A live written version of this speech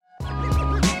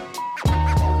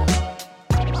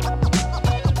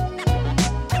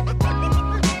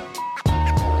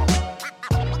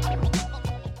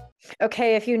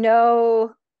Okay, if you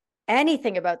know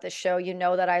anything about this show, you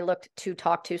know that I looked to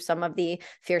talk to some of the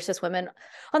fiercest women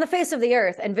on the face of the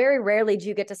earth. And very rarely do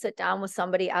you get to sit down with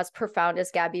somebody as profound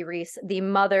as Gabby Reece, the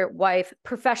mother, wife,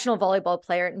 professional volleyball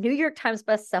player, New York Times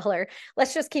bestseller.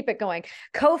 Let's just keep it going.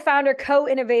 Co-founder,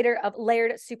 co-innovator of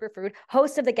Layered Superfood,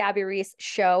 host of the Gabby Reece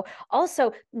Show,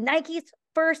 also Nike's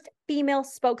first female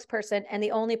spokesperson and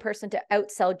the only person to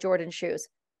outsell Jordan shoes.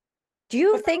 Do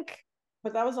you But think,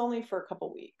 but that was only for a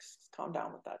couple weeks. Calm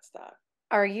down with that stuff.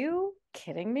 are you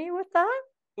kidding me with that?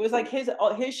 It was like his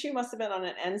shoe must have been on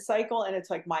an end cycle, and it's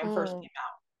like mine first Mm. came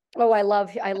out. Oh, I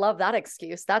love that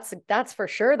excuse. That's for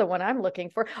sure the one I'm looking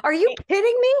for. Are you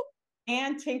kidding me?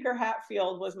 And Tinker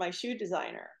Hatfield was my shoe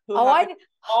designer, who Oh, happened to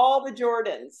all the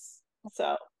Jordans.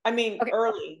 So I mean, okay.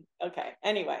 early. Okay.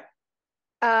 Anyway,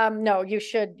 No, you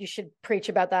should preach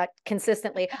about that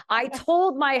consistently. I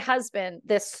told my husband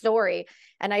this story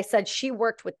and I said she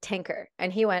worked with Tinker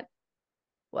and he went,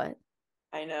 "What?"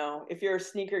 I know if you're a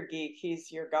sneaker geek,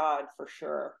 he's your god for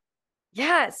sure.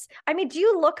 Yes. I mean, do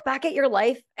you look back at your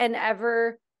life and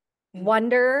ever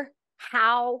wonder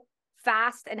how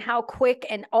fast and how quick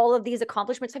and all of these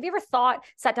accomplishments? Have you ever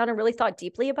sat down and really thought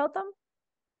deeply about them?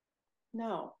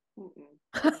 No.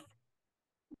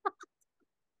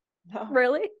 No.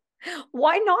 Really?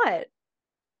 Why not?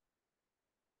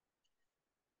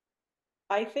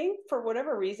 I think for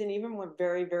whatever reason, even when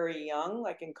very, very young,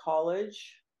 like in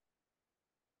college,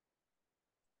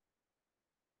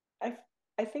 I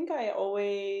I think I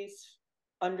always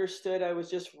understood I was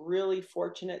just really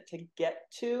fortunate to get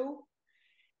to,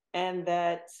 and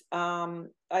that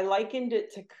I likened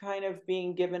it to kind of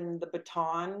being given the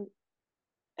baton,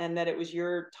 and that it was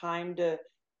your time to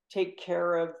take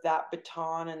care of that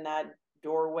baton and that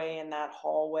doorway and that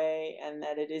hallway, and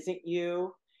that it isn't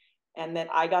you, and that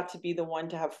I got to be the one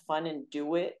to have fun and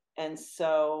do it. And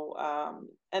so,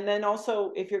 and then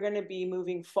also, if you're going to be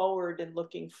moving forward and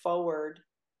looking forward,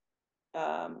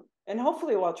 and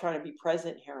hopefully while trying to be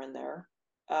present here and there,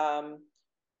 um,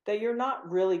 that you're not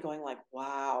really going like,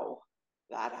 wow,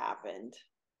 that happened.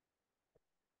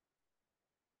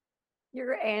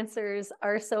 Your answers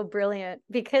are so brilliant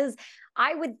because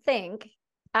I would think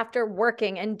after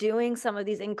working and doing some of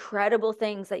these incredible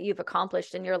things that you've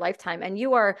accomplished in your lifetime, and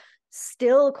you are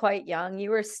still quite young,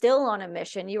 you are still on a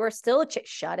mission, you are still,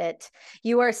 shut it,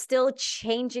 you are still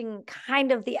changing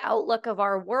kind of the outlook of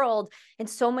our world in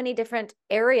so many different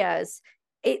areas.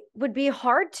 It would be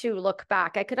hard to look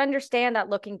back. I could understand that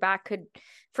looking back could,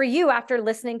 for you, after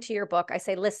listening to your book, I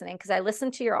say listening because I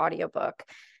listened to your audiobook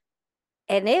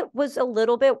and it was a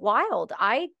little bit wild.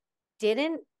 I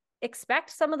didn't expect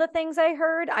some of the things I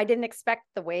heard. I didn't expect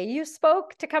the way you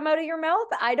spoke to come out of your mouth.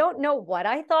 I don't know what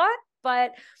I thought,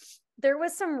 but there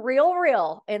was some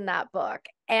real in that book.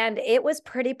 And it was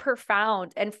pretty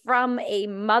profound. And from a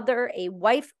mother, a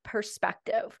wife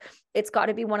perspective, it's got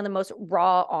to be one of the most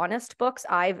raw, honest books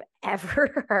I've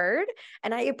ever heard.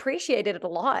 And I appreciated it a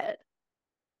lot.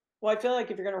 Well, I feel like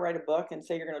if you're going to write a book and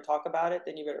say you're going to talk about it,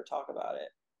 then you better talk about it.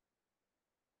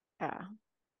 Yeah.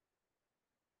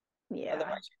 Yeah.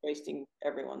 Otherwise, you're wasting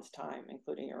everyone's time,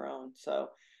 including your own. So,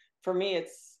 for me,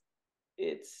 it's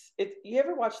you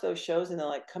ever watch those shows and they're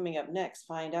like, coming up next,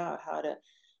 find out how to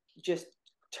just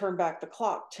turn back the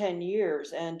clock 10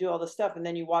 years and do all this stuff, and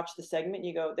then you watch the segment and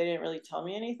you go, they didn't really tell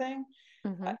me anything.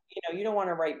 Mm-hmm. You don't want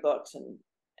to write books and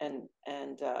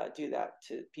do that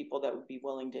to people that would be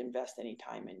willing to invest any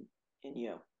time in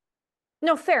you.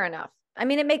 No, fair enough. I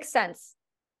mean, it makes sense.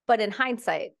 But in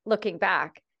hindsight, looking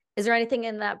back, is there anything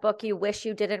in that book you wish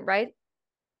you didn't write?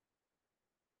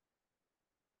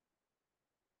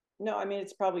 No, I mean,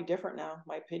 it's probably different now.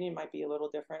 My opinion might be a little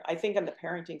different. I think on the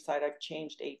parenting side, I've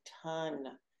changed a ton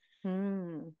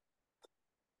Hmm.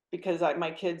 because my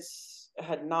kids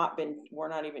were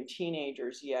not even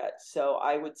teenagers yet. So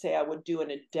I would say I would do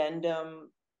an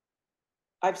addendum.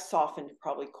 I've softened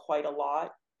probably quite a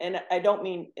lot. And I don't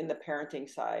mean in the parenting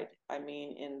side, I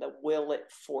mean in the will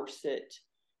it, force it,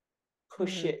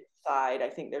 push Hmm. it side. I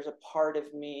think there's a part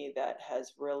of me that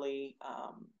has really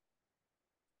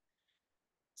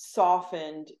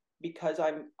softened because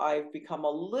I've become a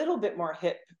little bit more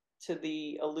hip to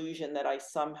the illusion that I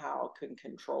somehow can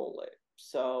control it.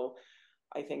 So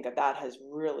I think that has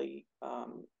really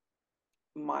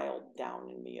miled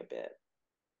down in me a bit.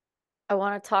 I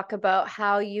want to talk about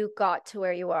how you got to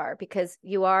where you are because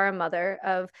you are a mother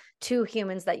of two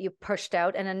humans that you pushed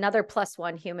out and another plus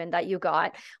one human that you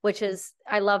got, which is,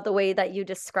 I love the way that you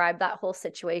describe that whole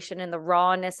situation and the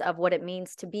rawness of what it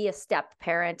means to be a step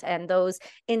parent and those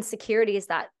insecurities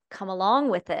that come along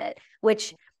with it,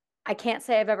 which I can't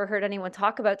say I've ever heard anyone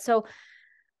talk about. So,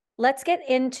 Let's get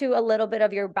into a little bit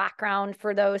of your background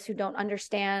for those who don't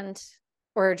understand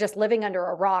or just living under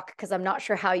a rock, because I'm not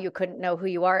sure how you couldn't know who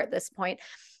you are at this point.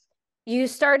 You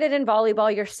started in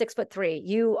volleyball. You're 6'3".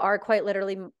 You are quite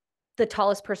literally the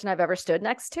tallest person I've ever stood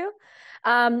next to.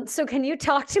 So can you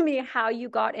talk to me how you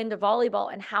got into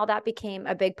volleyball and how that became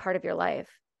a big part of your life?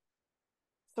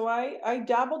 So I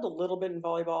dabbled a little bit in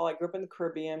volleyball. I grew up in the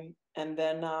Caribbean, and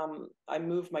then I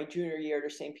moved my junior year to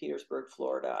St. Petersburg,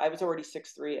 Florida. I was already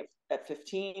 6'3" at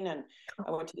 15, and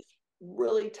I went to this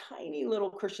really tiny little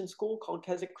Christian school called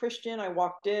Keswick Christian. I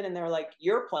walked in, and they're like,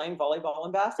 "You're playing volleyball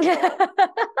and basketball."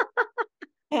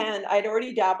 And I'd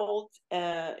already dabbled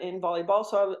in volleyball,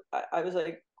 so I was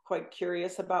like quite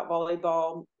curious about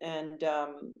volleyball, and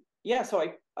yeah, so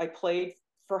I played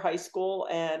for high school,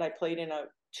 and I played in a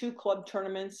two club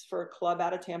tournaments for a club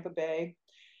out of Tampa Bay.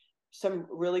 Some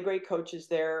really great coaches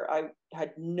there. I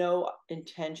had no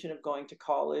intention of going to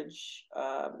college,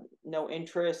 no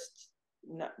interest,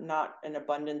 not an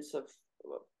abundance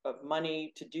of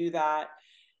money to do that,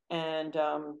 and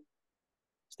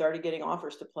started getting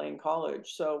offers to play in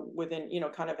college. So within,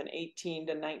 kind of an 18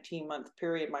 to 19-month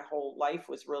period, my whole life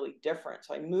was really different.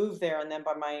 So I moved there, and then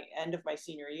by my end of my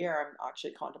senior year, I'm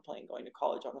actually contemplating going to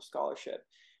college on a scholarship.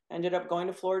 Ended up going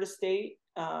to Florida State,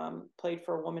 played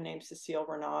for a woman named Cecile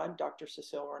Renaud, Dr.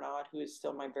 Cecile Renaud, who is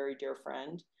still my very dear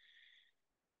friend.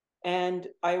 And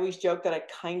I always joke that I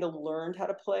kind of learned how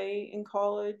to play in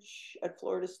college at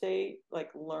Florida State, like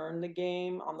learn the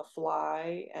game on the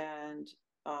fly. And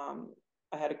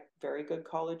I had a very good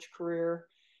college career.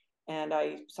 And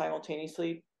I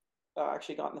simultaneously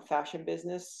actually got in the fashion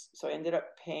business. So I ended up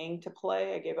paying to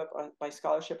play. I gave up my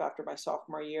scholarship after my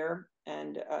sophomore year.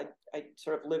 And I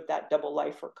sort of lived that double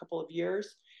life for a couple of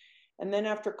years. And then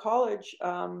after college,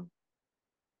 I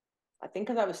think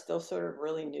because I was still sort of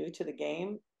really new to the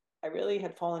game, I really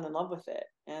had fallen in love with it.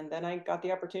 And then I got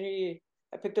the opportunity.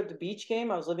 I picked up the beach game.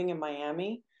 I was living in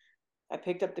Miami. I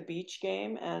picked up the beach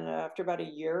game, and after about a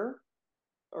year,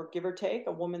 or give or take,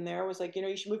 a woman there was like,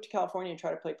 you should move to California and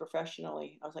try to play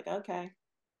professionally. I was like, okay.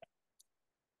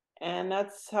 And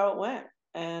that's how it went.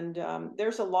 And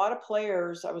there's a lot of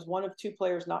players. I was one of two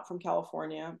players not from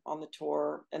California on the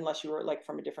tour, unless you were like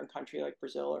from a different country, like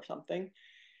Brazil or something.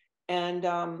 And,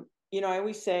 I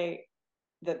always say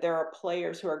that there are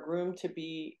players who are groomed to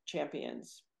be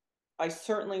champions. I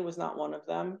certainly was not one of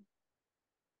them.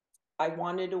 I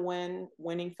wanted to win.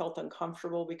 Winning felt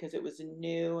uncomfortable because it was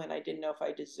new and I didn't know if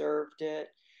I deserved it.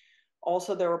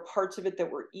 Also, there were parts of it that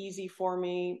were easy for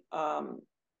me.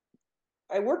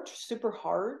 I worked super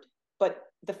hard, but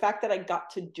the fact that I got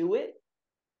to do it,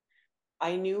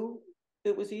 I knew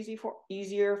it was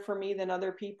easier for me than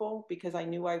other people because I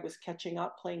knew I was catching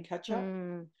up, playing catch up.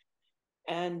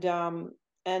 And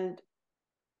and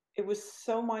it was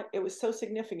so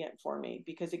significant for me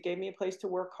because it gave me a place to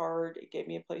work hard. It gave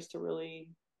me a place to really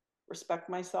respect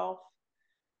myself.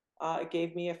 It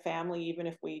gave me a family, even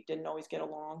if we didn't always get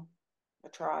along, a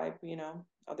tribe,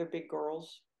 other big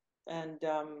girls, and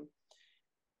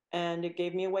it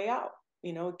gave me a way out.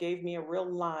 It gave me a real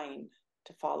line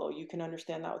to follow. You can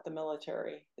understand that with the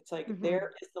military. It's like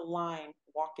there is the line,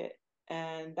 walk it,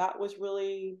 and that was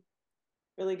really,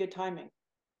 really good timing.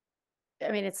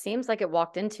 I mean, it seems like it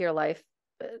walked into your life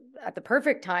at the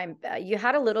perfect time. You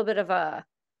had a little bit of a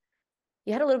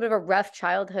rough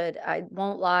childhood. I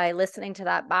won't lie. Listening to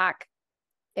that back,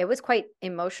 it was quite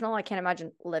emotional. I can't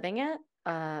imagine living it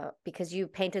because you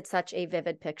painted such a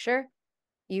vivid picture.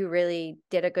 You really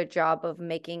did a good job of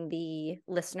making the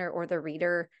listener or the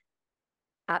reader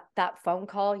at that phone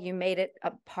call. You made it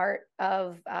a part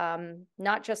of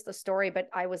not just the story, but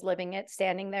I was living it,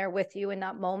 standing there with you in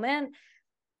that moment.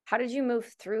 How did you move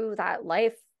through that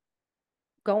life,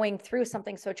 going through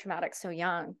something so traumatic so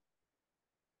young?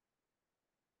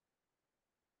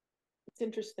 It's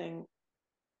interesting.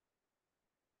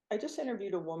 I just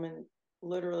interviewed a woman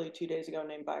literally 2 days ago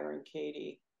named Byron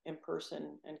Katie in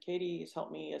person, and Katie has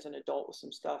helped me as an adult with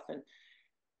some stuff. And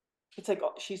it's like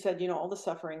she said, all the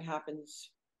suffering happens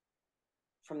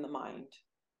from the mind.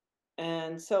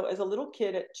 And so, as a little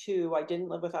kid at 2, I didn't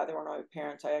live with either one of my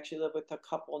parents. I actually lived with a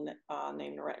couple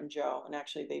named Norette and Joe, and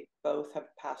actually, they both have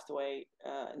passed away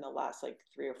in the last like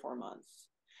 3 or 4 months.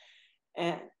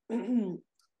 And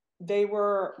they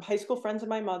were high school friends of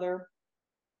my mother.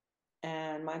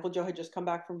 And my Uncle Joe had just come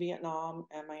back from Vietnam,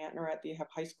 and my Aunt Norette, they have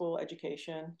high school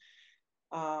education.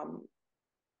 Um,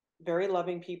 very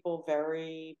loving people,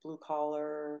 very blue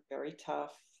collar, very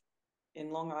tough. In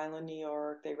Long Island, New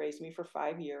York, they raised me for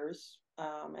 5 years.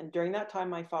 And during that time,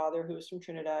 my father, who was from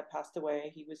Trinidad, passed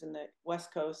away. He was in the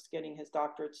West Coast getting his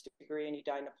doctorate's degree, and he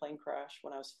died in a plane crash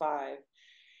when I was 5.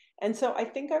 And so I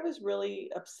think I was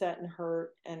really upset and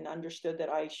hurt and understood that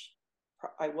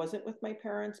I wasn't with my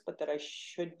parents, but that I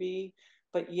should be.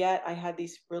 But yet I had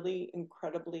these really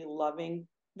incredibly loving,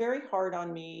 very hard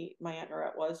on me. My Aunt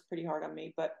Norette was pretty hard on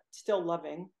me, but still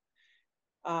loving.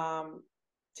 Um,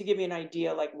 to give you an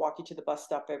idea, like walk you to the bus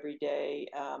stop every day.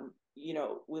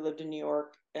 We lived in New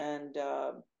York, and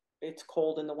it's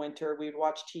cold in the winter. We would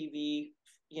watch TV,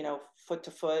 foot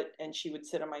to foot, and she would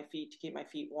sit on my feet to keep my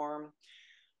feet warm.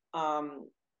 Um,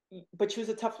 but she was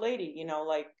a tough lady,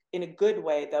 like in a good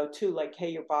way though too. Like, hey,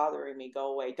 you're bothering me.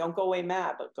 Go away. Don't go away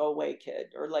mad, but go away, kid.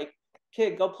 Or like,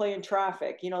 kid, go play in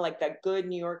traffic. Like that good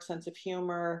New York sense of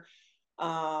humor.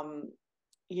 Um,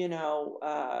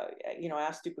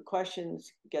 ask stupid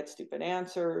questions, get stupid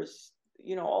answers,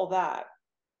 all that.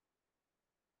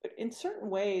 But in certain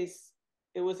ways,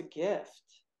 it was a gift.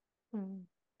 Mm.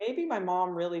 Maybe my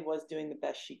mom really was doing the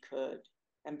best she could.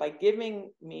 And by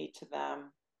giving me to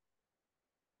them,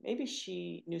 maybe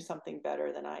she knew something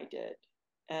better than I did.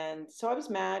 And so I was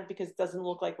mad because it doesn't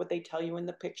look like what they tell you in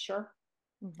the picture.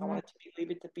 I Mm-hmm. wanted to be Leave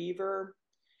It to Beaver.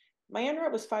 My Andrea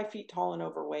was 5 feet tall and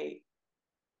overweight.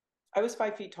 I was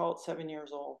 5 feet tall at 7 years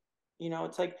old.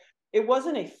 It's like it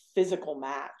wasn't a physical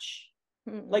match.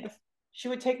 Like Mm-mm. she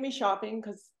would take me shopping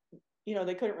because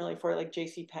they couldn't really afford it, like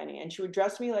J.C. Penney, and she would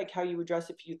dress me like how you would dress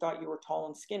if you thought you were tall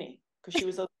and skinny, because she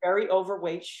was a very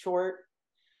overweight, short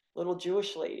little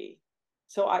Jewish lady.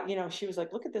 So she was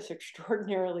like, look at this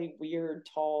extraordinarily weird,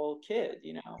 tall kid.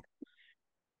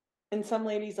 And some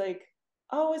ladies like,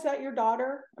 oh, is that your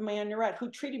daughter? And my Aunt Norette, who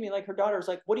treated me like her daughter, was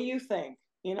like, what do you think?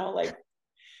 Like,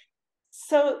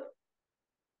 so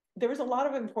there was a lot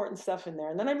of important stuff in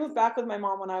there. And then I moved back with my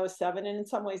mom when I was 7. And in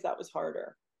some ways that was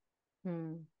harder,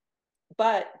 Mm.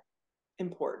 but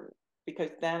important, because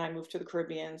then I moved to the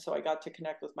Caribbean. So I got to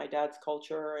connect with my dad's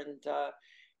culture, and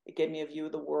it gave me a view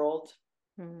of the world.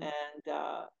 Mm. And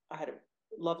I had a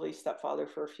lovely stepfather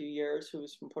for a few years who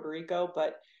was from Puerto Rico,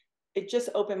 but it just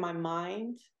opened my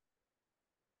mind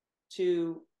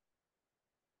to,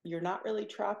 you're not really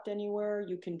trapped anywhere.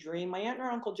 You can dream. My aunt and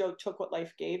her Uncle Joe took what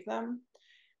life gave them.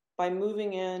 By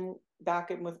moving in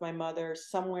back in with my mother,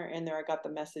 somewhere in there, I got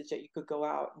the message that you could go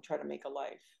out and try to make a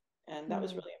life. And that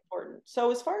was Mm. really important.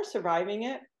 So as far as surviving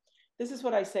it, this is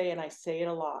what I say, and I say it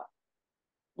a lot.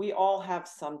 We all have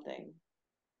something.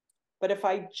 But if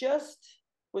I just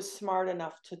was smart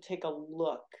enough to take a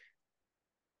look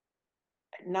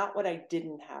at not what I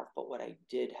didn't have, but what I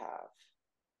did have,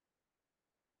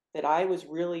 that I was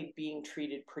really being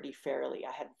treated pretty fairly.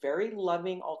 I had very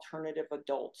loving alternative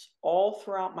adults all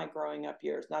throughout my growing up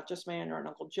years, not just my aunt and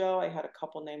Uncle Joe. I had a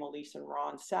couple named Elise and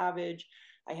Ron Savage.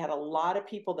 I had a lot of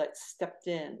people that stepped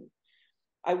in.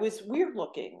 I was weird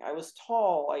looking. I was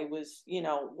tall. I was,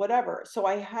 whatever. So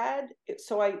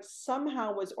I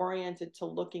somehow was oriented to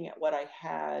looking at what I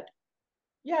had.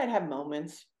 Yeah, I'd have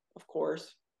moments, of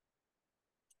course,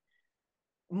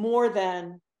 more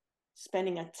than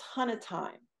spending a ton of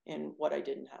time in what I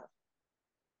didn't have.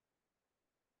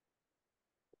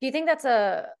 Do you think that's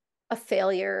a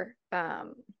failure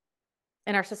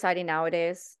in our society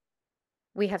nowadays?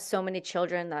 We have so many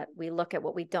children that we look at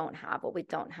what we don't have, what we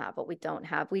don't have, what we don't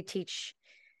have. We teach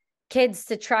kids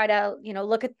to try to,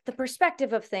 look at the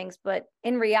perspective of things, but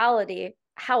in reality,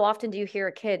 how often do you hear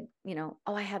a kid, oh,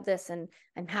 I have this and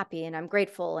I'm happy and I'm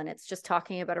grateful, and it's just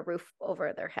talking about a roof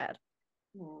over their head?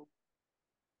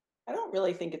 I don't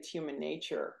really think it's human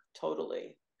nature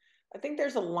totally. I think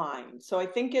there's a line. So I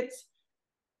think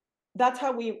that's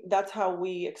how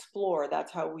we explore,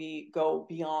 that's how we go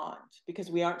beyond, because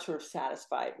we aren't sort of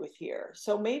satisfied with here.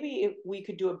 So maybe if we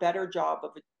could do a better job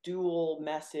of a dual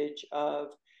message of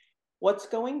what's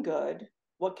going good,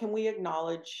 what can we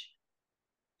acknowledge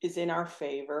is in our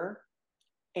favor,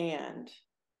 and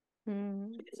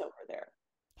it's over there.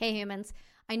 Hey humans,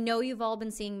 I know you've all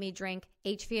been seeing me drink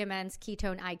HVMN's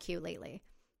Ketone IQ lately.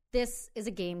 This is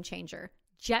a game changer.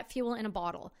 Jet fuel in a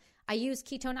bottle. I use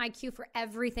Ketone IQ for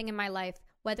everything in my life,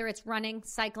 whether it's running,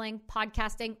 cycling,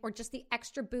 podcasting, or just the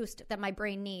extra boost that my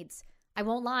brain needs. I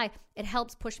won't lie, it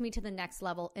helps push me to the next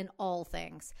level in all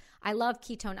things. I love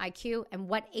Ketone IQ and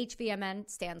what HVMN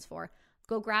stands for.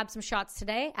 Go grab some shots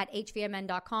today at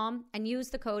hvmn.com and use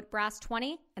the code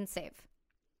BRASS20 and save.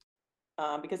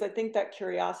 Because I think that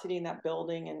curiosity in that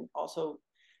building, and also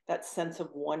that sense of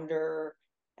wonder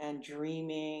and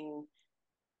dreaming,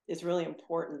 is really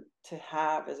important to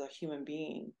have as a human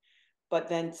being. But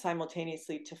then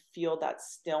simultaneously to feel that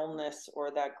stillness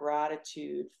or that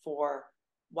gratitude for,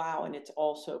 wow, and it's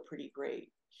also pretty great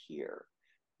here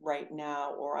right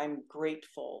now, or I'm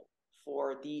grateful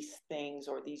for these things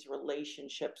or these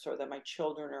relationships, or that my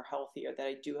children are healthy, or that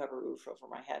I do have a roof over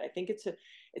my head. I think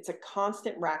it's a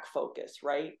constant rack focus,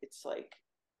 right? It's like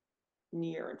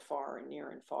near and far and near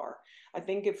and far. I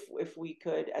think if we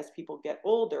could, as people get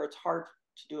older, it's hard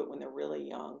to do it when they're really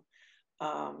young.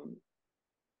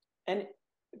 And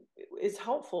is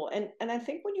helpful. And I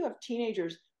think when you have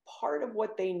teenagers, part of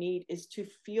what they need is to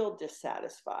feel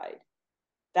dissatisfied.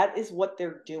 That is what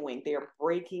they're doing. They are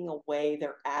breaking away.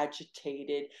 They're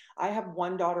agitated. I have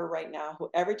one daughter right now who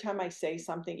every time I say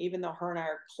something, even though her and I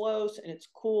are close and it's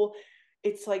cool,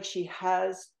 it's like she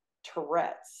has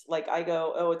Tourette's. Like I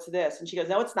go, oh, it's this. And she goes,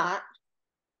 no, it's not.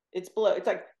 It's blue. It's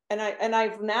like, and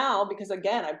I've now, because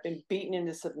again, I've been beaten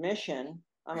into submission.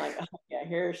 I'm like, oh yeah,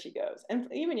 here she goes. And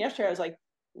even yesterday, I was like,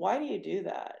 why do you do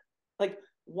that? Like,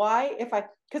 why,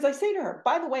 because I say to her,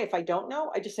 by the way, if I don't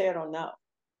know, I just say I don't know.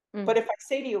 But if I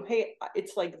say to you, hey,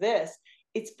 it's like this,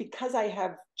 it's because I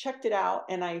have checked it out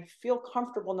and I feel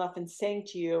comfortable enough in saying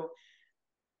to you,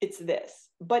 it's this.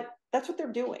 But that's what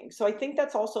they're doing. So I think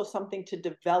that's also something to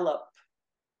develop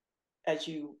as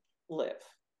you live.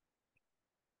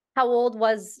 How old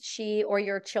was she or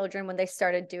your children when they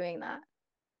started doing that?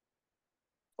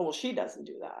 Well, she doesn't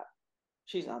do that.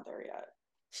 She's not there yet.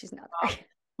 She's not there.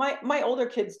 My older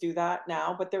kids do that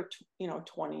now, but they're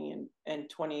 20 and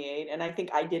 28, and I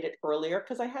think I did it earlier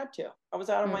because I had to. I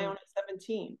was out on my own at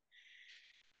 17.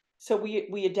 So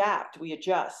we adapt, we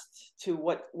adjust to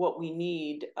what we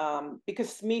need,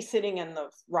 because me sitting and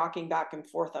the rocking back and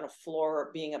forth on a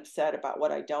floor, being upset about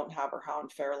what I don't have or how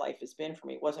unfair life has been for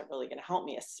me, wasn't really going to help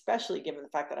me, especially given the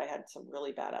fact that I had some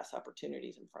really badass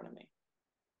opportunities in front of me.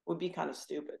 Would be kind of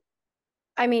stupid.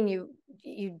 I mean, you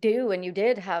do, and you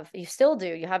still do.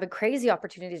 You have crazy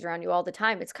opportunities around you all the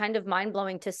time. It's kind of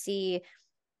mind-blowing to see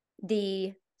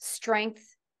the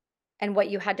strength and what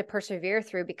you had to persevere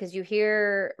through, because you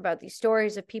hear about these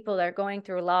stories of people that are going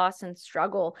through loss and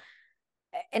struggle,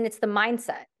 and it's the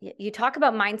mindset. You talk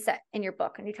about mindset in your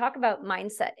book, and you talk about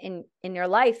mindset in your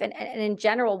life, and in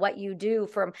general, what you do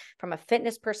from a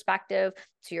fitness perspective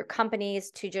to your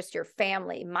companies to just your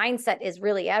family. Mindset is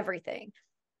really everything.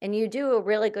 And you do a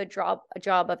really good job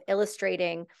of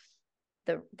illustrating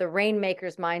the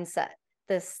rainmaker's mindset.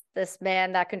 This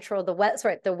man that controlled the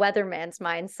weatherman's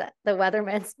mindset. The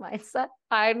weatherman's mindset.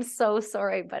 I'm so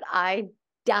sorry, but I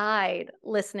died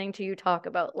listening to you talk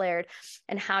about Laird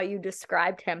and how you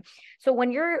described him. So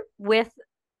when you're with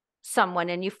someone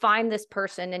and you find this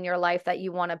person in your life that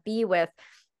you want to be with,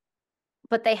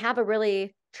 but they have a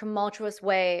really tumultuous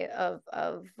way of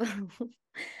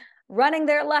running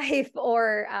their life,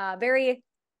 or very,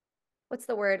 what's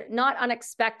the word? Not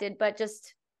unexpected, but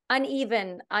just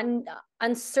uneven,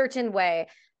 uncertain way.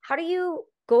 How do you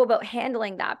go about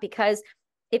handling that? Because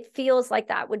it feels like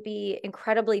that would be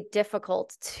incredibly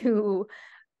difficult to,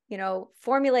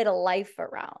 formulate a life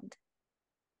around.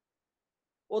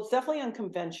 Well, it's definitely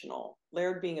unconventional.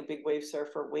 Laird being a big wave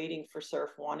surfer, waiting for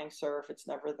surf, wanting surf, it's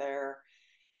never there.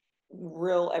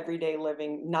 Real everyday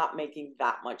living not making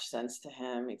that much sense to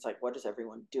him. It's like, what is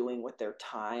everyone doing with their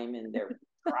time? And they're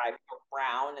driving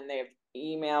around and they have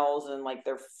emails and like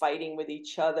they're fighting with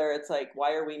each other. It's like,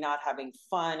 why are we not having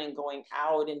fun and going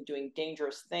out and doing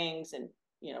dangerous things and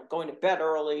going to bed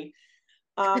early?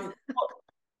 Well,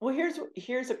 I've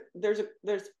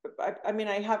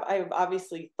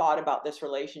obviously thought about this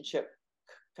relationship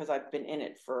because I've been in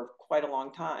it for quite a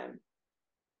long time.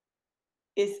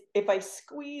 Is if I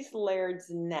squeeze Laird's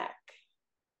neck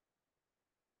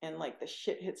and like the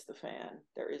shit hits the fan,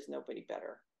 there is nobody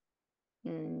better.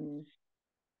 And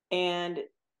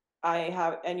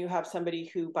you have somebody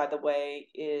who, by the way,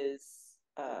 is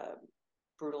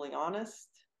brutally honest,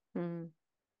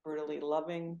 brutally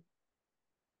loving,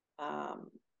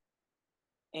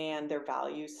 and their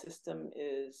value system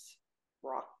is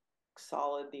rock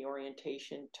solid. The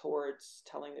orientation towards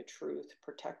telling the truth,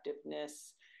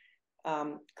 protectiveness,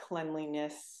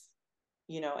 cleanliness,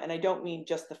 and I don't mean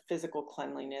just the physical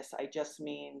cleanliness. I just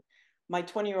mean my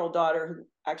 20-year-old daughter, who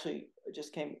actually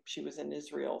just came, she was in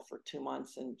Israel for 2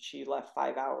 months and she left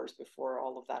 5 hours before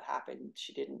all of that happened.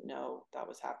 She didn't know that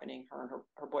was happening. Her and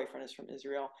her boyfriend is from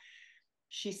Israel.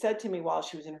 She said to me while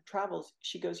she was in her travels,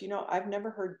 she goes, I've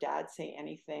never heard Dad say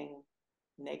anything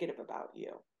negative about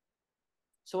you.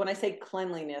 So when I say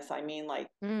cleanliness, I mean like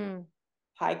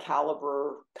high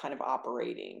caliber kind of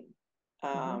operating.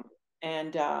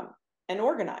 And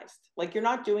organized. Like, you're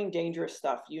not doing dangerous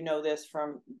stuff. This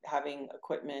from having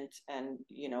equipment and,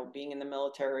 being in the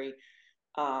military.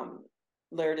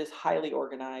 Laird is highly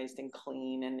organized and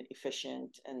clean and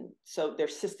efficient. And so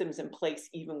there's systems in place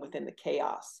even within the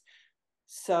chaos.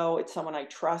 So it's someone I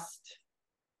trust.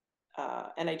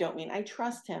 and I don't mean I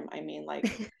trust him. I mean, like,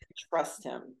 trust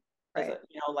him as Right.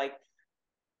 a, like,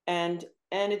 and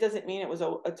it doesn't mean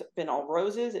it's been all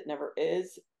roses. It never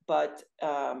is. But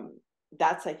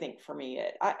that's, I think, for me,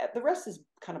 the rest is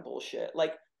kind of bullshit.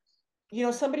 Like,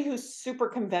 somebody who's super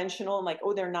conventional and like,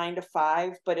 oh, they're 9 to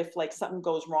 5, but if like something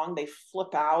goes wrong, they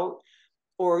flip out,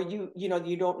 or you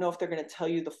don't know if they're going to tell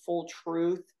you the full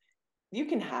truth.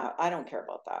 I don't care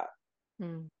about that.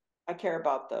 Hmm. I care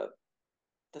about the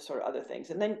sort of other things,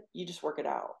 and then you just work it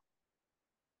out.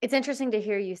 It's interesting to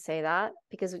hear you say that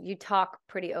because you talk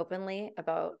pretty openly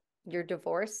about your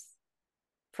divorce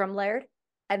from Laird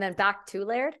and then back to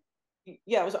Laird.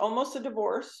 Yeah, it was almost a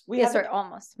divorce. We Yeah, had the sorry,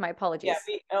 almost. My Yeah, apologies.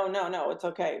 oh, no, it's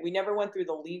okay. We never went through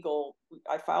the legal.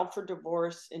 I filed for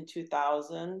divorce in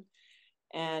 2000,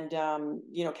 and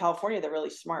California, they're really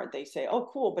smart. They say, "Oh,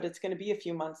 cool, but it's going to be a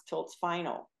few months till it's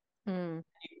final." Mm.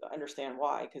 You understand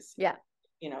why? Because Yeah.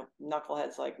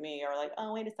 knuckleheads like me are like,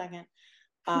 "Oh, wait a second."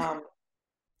 Um,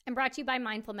 And brought to you by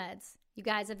Mindful Meds. You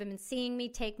guys have been seeing me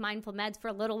take Mindful Meds for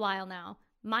a little while now.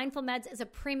 Mindful Meds is a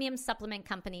premium supplement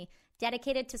company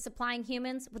dedicated to supplying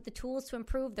humans with the tools to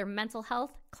improve their mental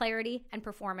health, clarity, and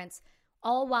performance,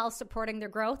 all while supporting their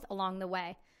growth along the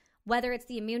way. Whether it's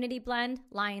the Immunity Blend,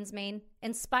 Lion's Mane,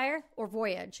 Inspire, or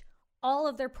Voyage, all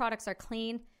of their products are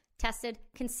clean, tested,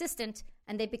 consistent,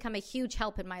 and they've become a huge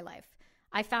help in my life.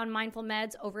 I found Mindful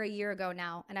Meds over a year ago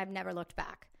now, and I've never looked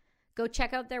back. Go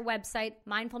check out their website,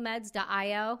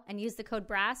 mindfulmeds.io, and use the code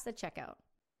BRASS at checkout.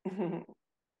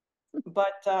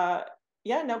 but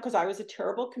yeah, no, because I was a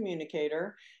terrible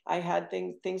communicator. I had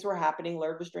things were happening.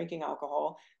 Laird was drinking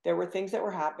alcohol. There were things that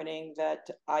were happening that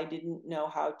I didn't know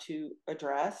how to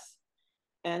address.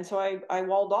 And so I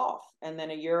walled off. And then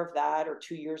a year of that, or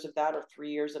 2 years of that, or 3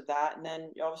 years of that. And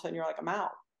then all of a sudden you're like, I'm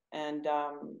out. And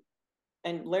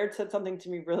Laird said something to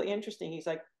me really interesting. He's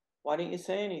like, why didn't you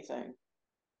say anything?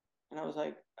 And I was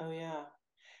like, oh yeah.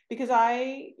 Because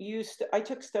I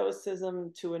took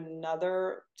stoicism to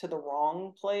the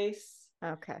wrong place,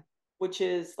 Okay. which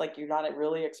is like you're not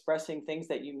really expressing things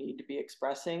that you need to be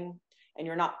expressing. And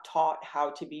you're not taught how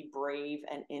to be brave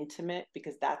and intimate,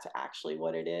 because that's actually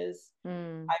what it is.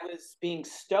 Mm. I was being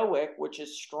stoic, which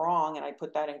is strong, and I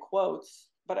put that in quotes,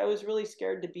 but I was really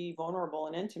scared to be vulnerable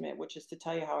and intimate, which is to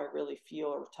tell you how I really feel,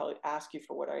 or ask you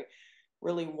for what I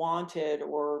really wanted,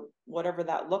 or whatever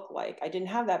that looked like. I didn't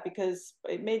have that because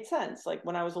it made sense. Like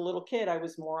when I was a little kid, I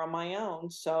was more on my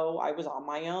own. So I was on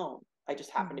my own. I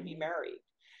just happened to be married.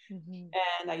 Mm-hmm.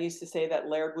 And I used to say that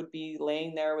Laird would be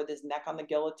laying there with his neck on the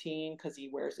guillotine because he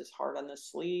wears his heart on the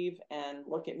sleeve, and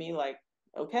look at me like,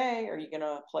 okay, are you going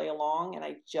to play along? And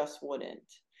I just wouldn't.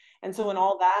 And so when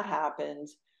all that happened,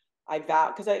 I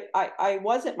vowed, because I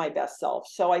wasn't my best self.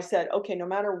 So I said, okay, no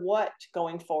matter what,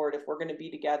 going forward, if we're going to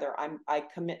be together, I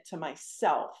commit to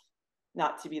myself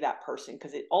not to be that person,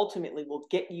 because it ultimately will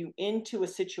get you into a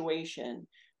situation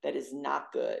that is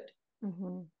not good.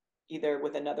 Mm-hmm. Either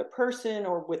with another person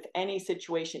or with any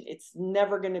situation. It's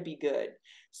never going to be good.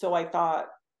 So I thought,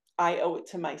 I owe it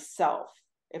to myself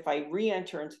if I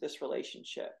re-enter into this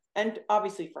relationship, and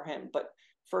obviously for him, but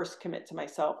first commit to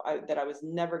myself that I was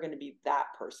never going to be that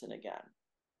person again.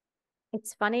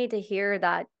 It's funny to hear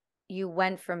that you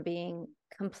went from being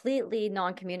completely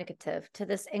non-communicative to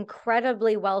this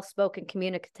incredibly well-spoken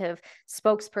communicative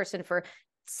spokesperson for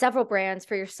several brands,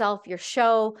 for yourself, your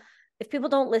show. If people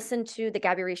don't listen to the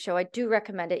Gabby Reece show, I do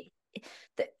recommend it.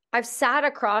 I've sat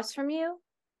across from you,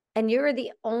 and you're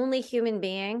the only human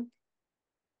being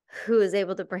who is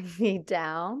able to bring me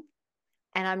down.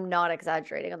 And I'm not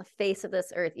exaggerating, on the face of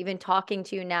this earth. Even talking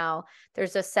to you now,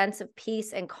 there's a sense of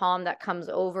peace and calm that comes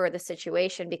over the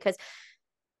situation because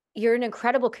you're an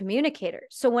incredible communicator.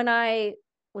 So when I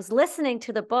was listening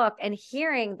to the book and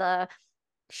hearing the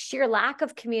sheer lack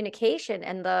of communication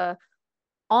and the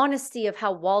honesty of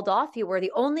how walled off you were,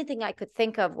 the only thing I could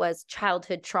think of was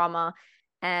childhood trauma,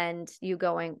 and you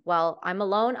going, well, I'm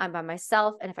alone, I'm by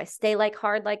myself, and if I stay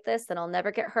hard like this, then I'll never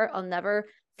get hurt, I'll never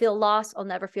feel lost, I'll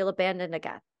never feel abandoned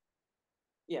again.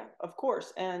 Yeah, of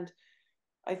course. And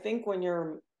I think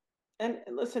and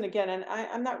listen again, and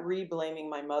I'm not re-blaming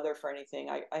my mother for anything.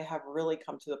 I have really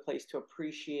come to the place to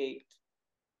appreciate,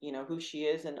 who she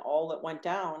is and all that went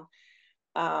down.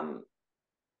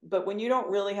 But when you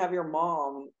don't really have your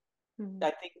mom, Mm-hmm.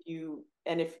 I think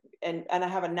and I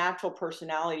have a natural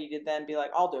personality to then be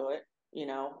like, I'll do it.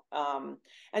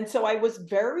 And so I was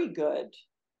very good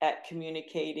at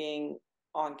communicating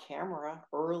on camera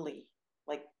early,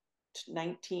 like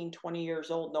 19, 20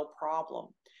 years old, no problem.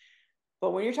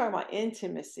 But when you're talking about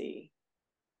intimacy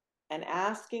and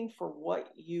asking for what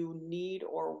you need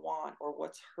or want or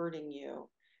what's hurting you,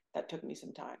 that took me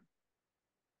some time.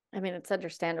 I mean, it's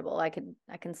understandable. I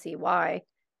can see why.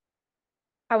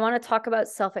 I want to talk about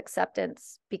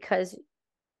self-acceptance because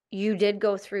you did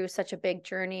go through such a big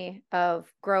journey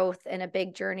of growth and a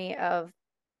big journey of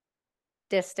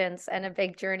distance and a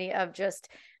big journey of just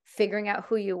figuring out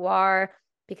who you are,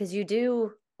 because you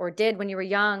do or did when you were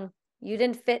young, you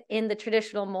didn't fit in the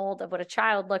traditional mold of what a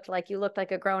child looked like. You looked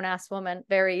like a grown-ass woman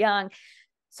very young.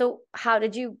 So how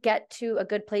did you get to a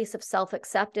good place of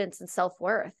self-acceptance and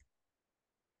self-worth?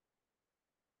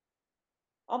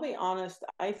 I'll be honest.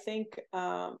 I think,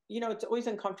 it's always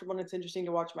uncomfortable, and it's interesting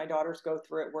to watch my daughters go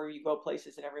through it, where you go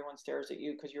places and everyone stares at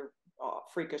you because you're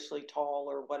freakishly tall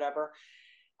or whatever.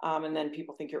 And then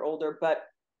people think you're older. But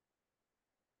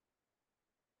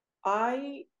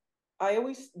I, I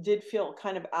always did feel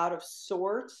kind of out of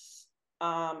sorts.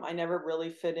 I never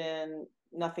really fit in.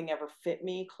 Nothing ever fit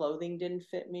me. Clothing didn't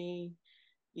fit me,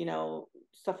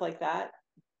 stuff like that.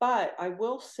 But I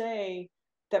will say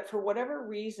that for whatever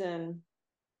reason,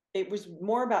 it was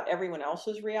more about everyone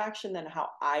else's reaction than how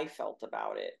I felt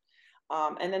about it.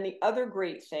 And then the other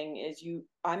great thing is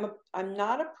I'm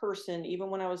not a person, even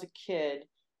when I was a kid,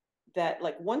 that,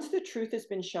 like, once the truth has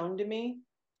been shown to me,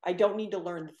 I don't need to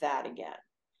learn that again.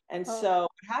 And Oh, so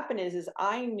what happened is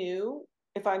I knew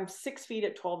if I'm 6 feet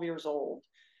at 12 years old,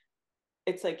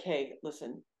 it's like, hey,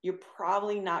 listen, you're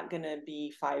probably not going to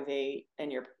be 5'8",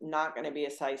 and you're not going to be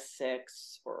a size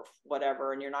 6 or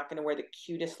whatever, and you're not going to wear the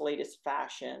cutest, latest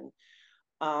fashion.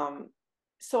 Um,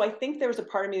 so I think there was a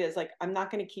part of me that's like, I'm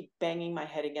not going to keep banging my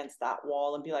head against that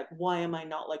wall and be like, why am I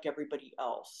not like everybody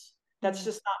else? That's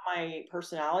just not my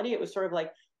personality. It was sort of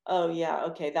like, oh yeah,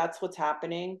 okay, that's what's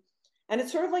happening. And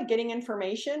it's sort of like getting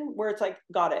information where it's like,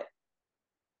 got it.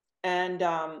 And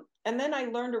then I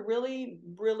learned a really,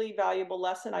 really valuable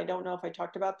lesson. I don't know if I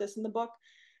talked about this in the book.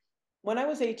 When I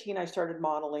was 18, I started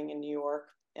modeling in New York,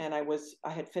 and I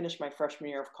had finished my freshman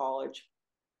year of college.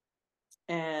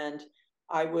 And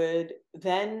I would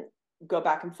then go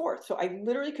back and forth. So I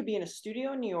literally could be in a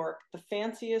studio in New York, the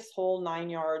fanciest whole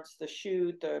 9 yards, the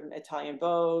shoot, the Italian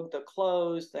Vogue, the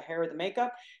clothes, the hair, the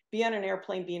makeup, be on an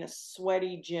airplane, be in a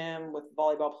sweaty gym with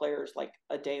volleyball players like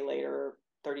a day later,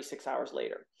 36 hours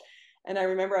later. And I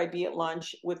remember I'd be at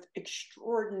lunch with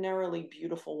extraordinarily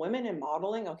beautiful women in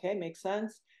modeling. Okay, makes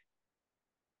sense.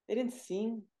 They didn't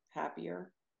seem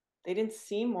happier. They didn't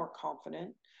seem more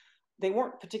confident. They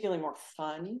weren't particularly more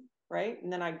fun, right?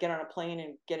 And then I'd get on a plane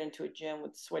and get into a gym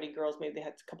with sweaty girls. Maybe they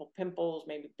had a couple pimples,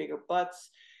 maybe bigger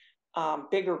butts,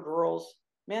 bigger girls.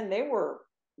 Man, they were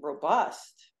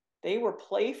robust. They were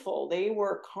playful. They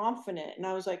were confident. And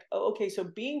I was like, oh, okay, so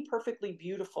being perfectly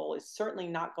beautiful is certainly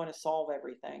not going to solve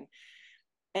everything.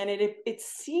 And it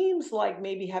seems like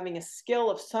maybe having a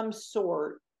skill of some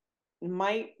sort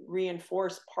might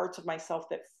reinforce parts of myself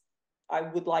that I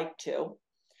would like to,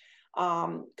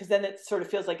 because then it sort of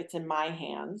feels like it's in my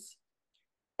hands.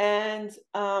 And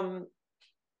I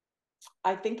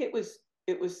think it was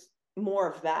more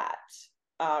of that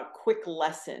quick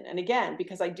lesson. And again,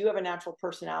 because I do have a natural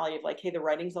personality of like, hey, the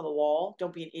writing's on the wall,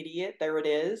 don't be an idiot, there it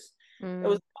is. It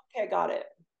was okay, I got it.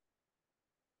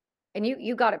 And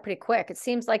you got it pretty quick. It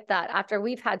seems like that after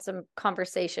we've had some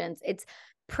conversations, it's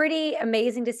pretty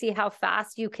amazing to see how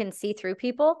fast you can see through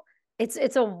people.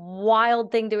 It's a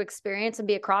wild thing to experience and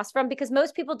be across from, because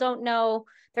most people don't know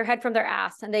their head from their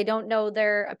ass, and they don't know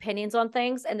their opinions on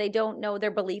things, and they don't know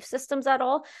their belief systems at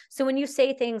all. So when you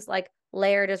say things like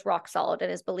Laird is rock solid in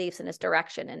his beliefs and his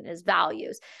direction and his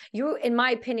values, you, in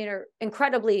my opinion, are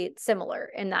incredibly similar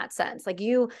in that sense. Like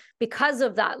you, because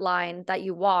of that line that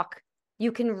you walk,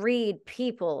 you can read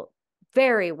people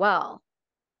very well.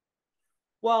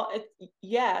 Well,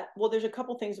 yeah. Well, there's a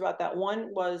couple things about that.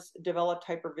 One was developed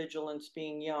hypervigilance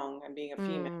being young and being a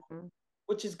female,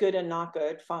 which is good and not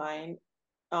good. Fine.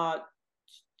 Uh,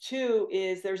 Two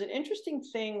is there's an interesting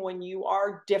thing when you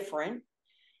are different.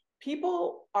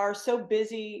 People are so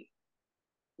busy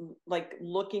like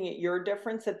looking at your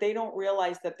difference that they don't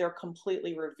realize that they're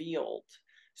completely revealed.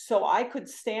 So I could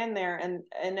stand there and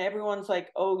everyone's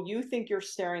like, oh, you think you're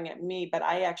staring at me, but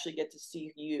I actually get to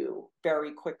see you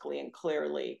very quickly and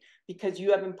clearly because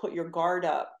you haven't put your guard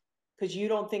up, because you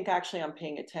don't think actually I'm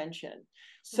paying attention.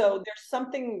 So there's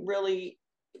something really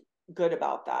good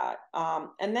about that.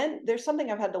 And then there's something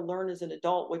I've had to learn as an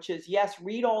adult, which is, yes,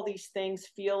 read all these things,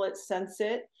 feel it, sense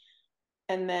it,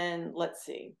 and then let's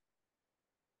see.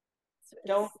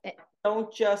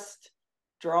 Don't just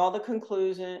draw the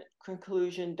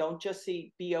conclusion. Don't just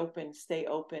see, be open, stay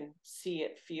open, see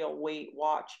it, feel, wait,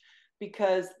 watch,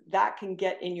 because that can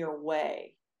get in your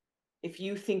way if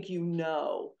you think you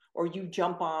know, or you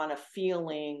jump on a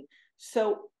feeling.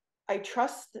 So I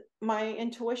trust my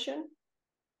intuition.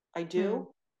 I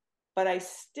do. but I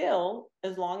still,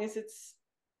 as long as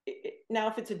now,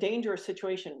 if it's a dangerous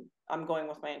situation, I'm going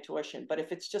with my intuition. But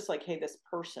if it's just like, hey, this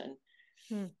person,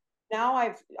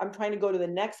 now I'm trying to go to the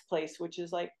next place, which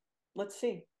is like, let's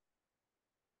see.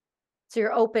 So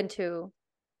you're open to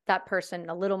that person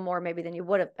a little more maybe than you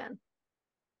would have been.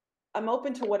 I'm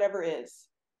open to whatever is,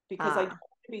 because I don't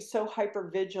want to be so hyper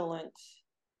vigilant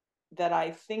that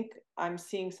I think I'm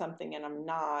seeing something and I'm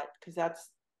not, because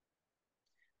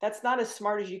that's not as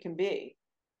smart as you can be.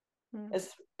 As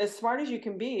smart as you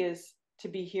can be is to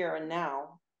be here and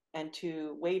now, and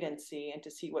to wait and see, and to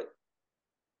see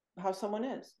how someone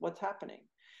is, what's happening.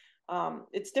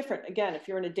 It's different. Again, if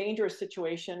you're in a dangerous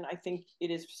situation, I think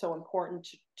it is so important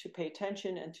to pay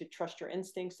attention and to trust your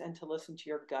instincts and to listen to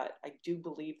your gut. I do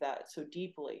believe that so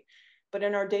deeply. But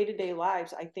in our day-to-day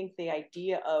lives, I think the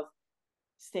idea of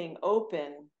staying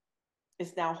open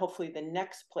is now hopefully the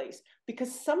next place,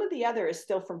 because some of the other is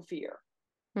still from fear.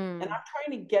 And I'm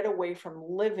trying to get away from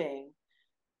living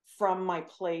from my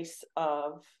place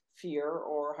of fear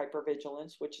or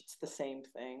hypervigilance, which it's the same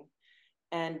thing,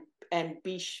 and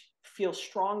feel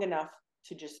strong enough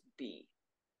to just be.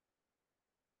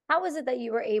 How is it that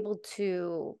you were able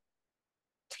to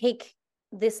take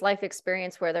this life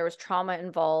experience where there was trauma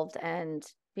involved and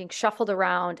being shuffled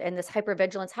around and this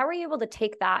hypervigilance? How were you able to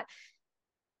take that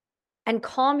and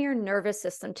calm your nervous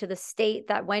system to the state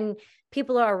that when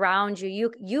people are around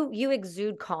you, you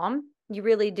exude calm? You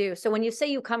really do. So when you say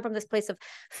you come from this place of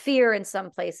fear in some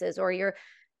places,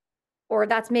 or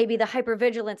that's maybe the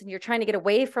hypervigilance and you're trying to get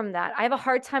away from that, I have a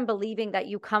hard time believing that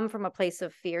you come from a place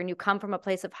of fear and you come from a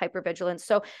place of hypervigilance.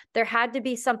 So there had to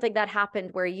be something that happened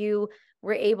where you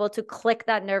were able to click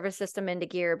that nervous system into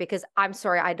gear, because I'm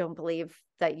sorry, I don't believe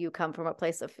that you come from a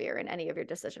place of fear in any of your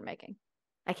decision making.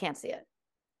 I can't see it.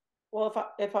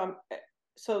 Well, if I'm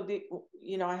so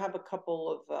I have a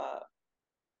couple of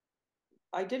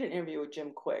I did an interview with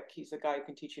Jim Quick. He's a guy who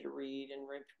can teach you to read and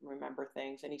remember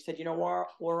things. And he said, we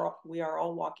are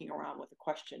all walking around with a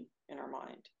question in our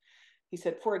mind. He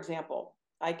said, for example,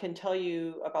 I can tell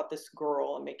you about this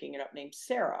girl, I'm making it up, named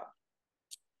Sarah.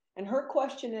 And her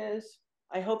question is,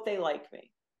 I hope they like me.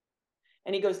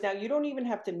 And he goes, now you don't even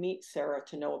have to meet Sarah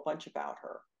to know a bunch about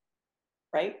her,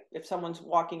 right? If someone's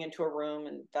walking into a room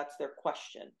and that's their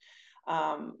question.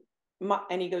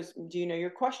 And he goes, do you know your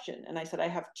question? And I said, I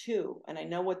have two, and I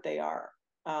know what they are.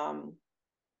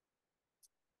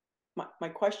 My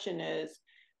question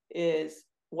is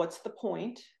what's the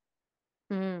point?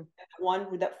 And the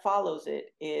one that follows it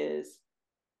is,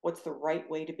 what's the right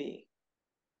way to be?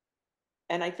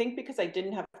 And I think because I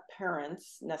didn't have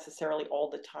parents necessarily all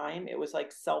the time, it was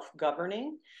like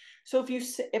self-governing. So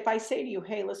if I say to you,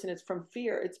 hey, listen, it's from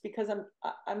fear, it's because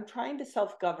I'm trying to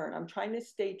self-govern. I'm trying to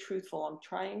stay truthful. I'm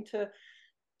trying to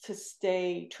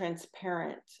stay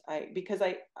transparent. Because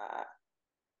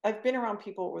I've been around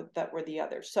people that were the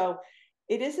other. So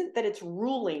it isn't that it's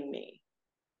ruling me.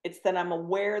 It's that I'm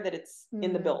aware that it's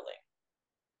in the building.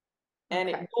 And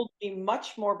it ruled me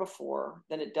much more before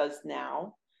than it does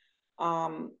now.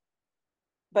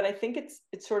 But I think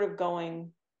it's sort of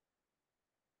going,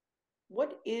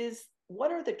 what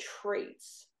are the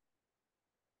traits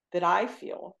that I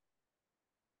feel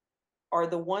are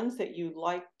the ones that you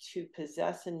like to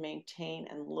possess and maintain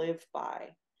and live by,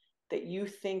 that you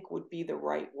think would be the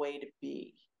right way to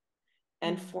be?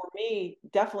 And for me,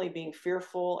 definitely being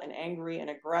fearful and angry and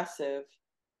aggressive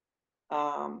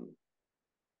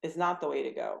is not the way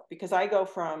to go, because I go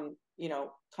from,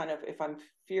 kind of, if I'm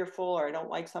fearful or I don't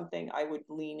like something, I would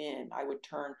lean in, I would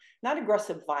turn, not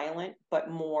aggressive, violent,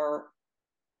 but more,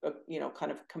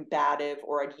 kind of combative,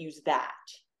 or I'd use that,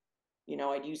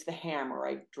 I'd use the hammer,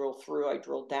 I drill through, I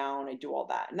drill down, I do all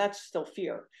that. And that's still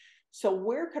fear. So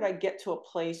where could I get to a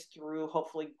place through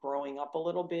hopefully growing up a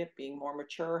little bit, being more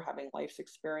mature, having life's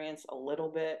experience a little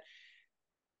bit?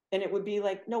 And it would be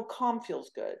like, no, calm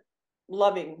feels good.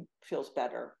 Loving feels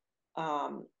better.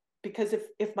 Because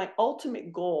if my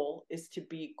ultimate goal is to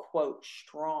be, quote,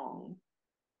 strong,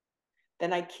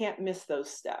 then I can't miss those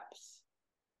steps.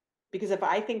 Because if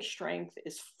I think strength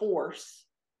is force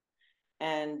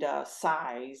and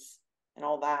size and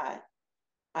all that,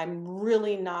 I'm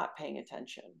really not paying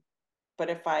attention. But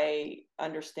if I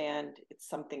understand it's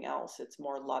something else, it's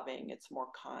more loving, it's more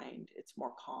kind, it's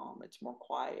more calm, it's more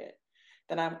quiet,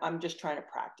 then I'm just trying to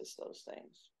practice those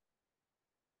things.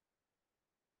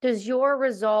 Does your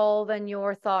resolve and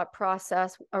your thought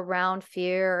process around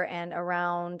fear and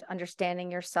around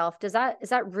understanding yourself, is that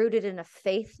rooted in a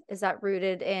faith? Is that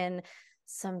rooted in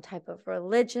some type of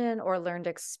religion or learned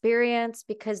experience?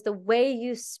 Because the way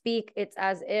you speak, it's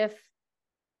as if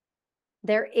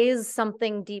there is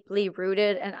something deeply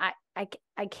rooted. And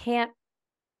I can't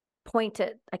point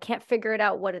it. I can't figure it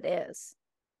out what it is.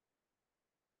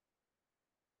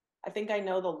 I think I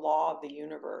know the law of the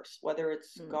universe, whether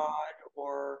it's God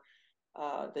or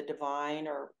the divine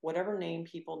or whatever name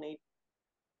people need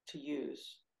to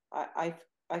use. I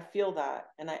feel that.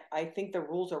 And I think the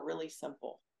rules are really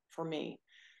simple for me,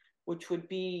 which would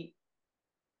be,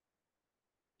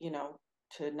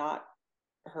 to not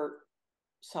hurt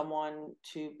someone,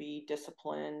 to be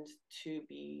disciplined, to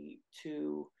be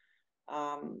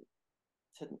um,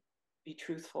 to be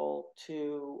truthful,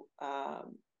 to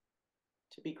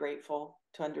be grateful,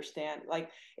 to understand.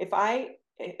 Like if I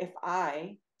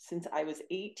since I was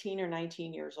 18 or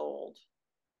 19 years old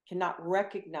cannot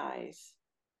recognize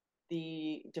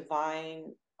the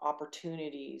divine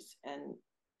opportunities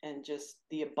and just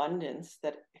the abundance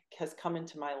that has come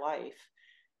into my life,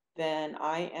 then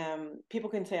people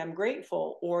can say I'm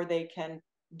grateful, or they can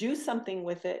do something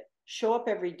with it, show up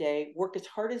every day, work as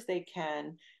hard as they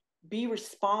can, be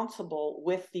responsible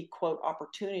with the quote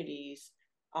opportunities.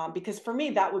 Because for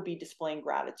me, that would be displaying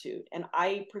gratitude. And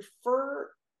I prefer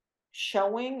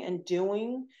showing and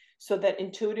doing so that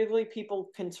intuitively people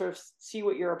can sort of see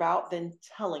what you're about than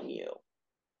telling you.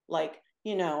 Like,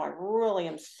 I really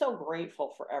am so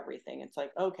grateful for everything. It's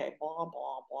like, okay, blah,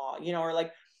 blah, blah, or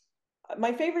like,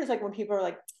 my favorite is like when people are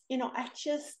like, I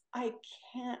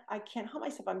can't help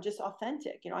myself. I'm just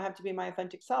authentic. I have to be my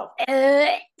authentic self. You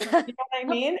know what I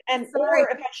mean? And, or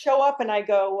if I show up and I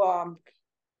go,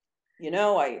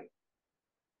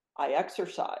 I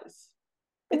exercise.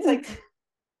 It's like,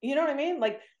 you know what I mean?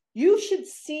 Like, you should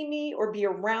see me or be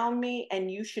around me and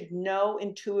you should know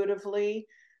intuitively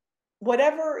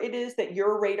whatever it is that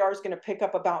your radar is going to pick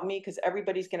up about me, because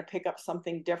everybody's going to pick up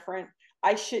something different.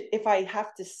 If I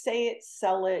have to say it,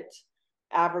 sell it,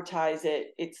 advertise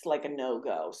it, it's like a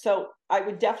no-go. So I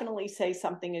would definitely say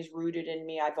something is rooted in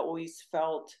me. I've always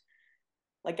felt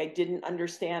like I didn't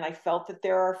understand. I felt that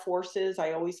there are forces.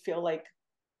 I always feel like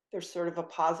there's sort of a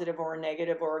positive or a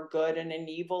negative or a good and an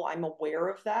evil. I'm aware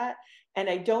of that. And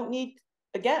I don't need,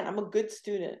 again, I'm a good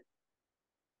student.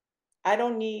 I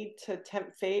don't need to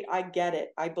tempt fate. I get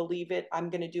it. I believe it. I'm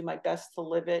going to do my best to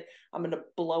live it. I'm going to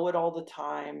blow it all the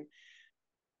time.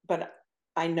 But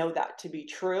I know that to be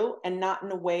true, and not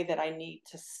in a way that I need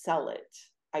to sell it.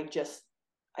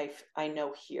 I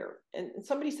know here. And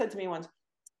somebody said to me once,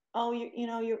 oh,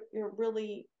 you're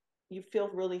really, you feel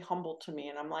really humble to me.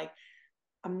 And I'm like,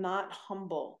 I'm not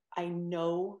humble. I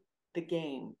know the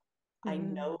game. I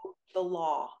know the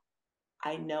law.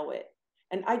 I know it.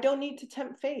 And I don't need to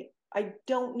tempt fate. I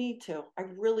don't need to. I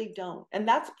really don't. And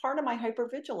that's part of my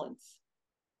hypervigilance.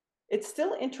 It's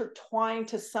still intertwined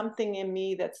to something in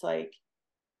me that's like,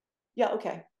 yeah,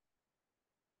 okay.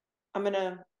 I'm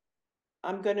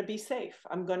going to be safe.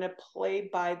 I'm going to play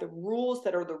by the rules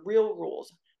that are the real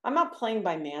rules. I'm not playing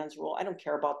by man's rule. I don't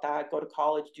care about that. Go to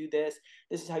college, do this.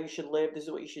 This is how you should live. This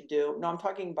is what you should do. No, I'm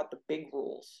talking about the big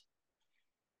rules.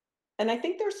 And I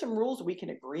think there's some rules we can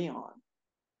agree on.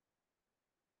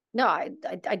 No, I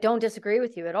don't disagree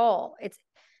with you at all.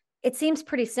 It seems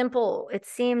pretty simple. It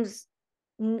seems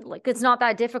like it's not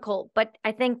that difficult, but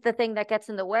I think the thing that gets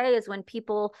in the way is when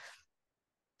people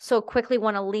so quickly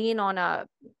want to lean on a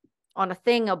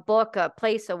thing, a book, a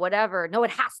place, or whatever. No,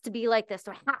 it has to be like this.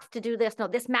 So I have to do this. No,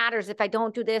 this matters. If I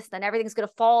don't do this, then everything's going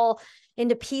to fall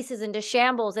into pieces, into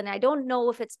shambles. And I don't know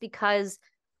if it's because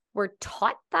we're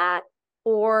taught that,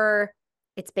 or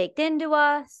it's baked into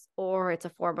us, or it's a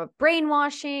form of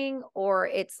brainwashing, or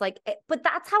it's like, but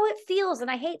that's how it feels.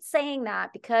 And I hate saying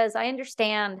that because I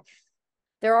understand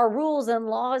there are rules and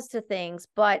laws to things,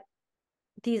 but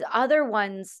these other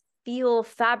ones feel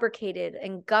fabricated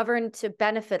and governed to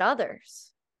benefit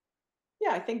others.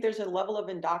 Yeah, I think there's a level of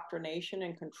indoctrination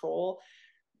and control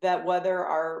that whether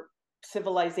our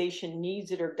civilization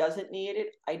needs it or doesn't need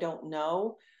it, I don't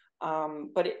know.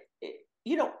 But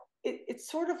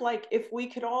it's sort of like if we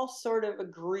could all sort of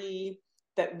agree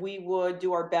that we would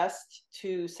do our best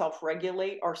to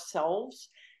self-regulate ourselves,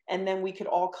 and then we could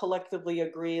all collectively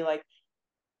agree, like,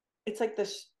 it's like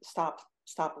this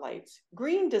stoplights.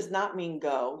 Green does not mean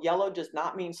go, yellow does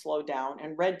not mean slow down,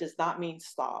 and red does not mean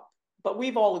stop. But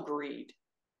we've all agreed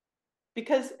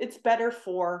because it's better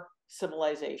for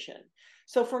civilization.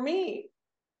 So for me,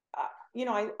 I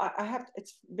have,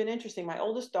 it's been interesting. My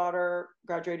oldest daughter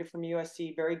graduated from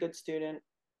USC, very good student.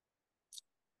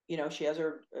 She has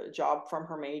her job from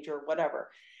her major, whatever.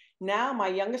 Now my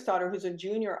youngest daughter, who's a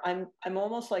junior, I'm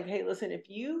almost like, hey, listen, if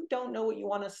you don't know what you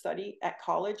want to study at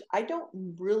college, I don't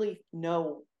really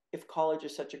know if college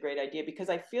is such a great idea, because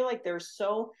I feel like there's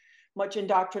so much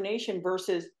indoctrination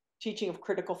versus teaching of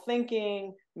critical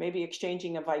thinking, maybe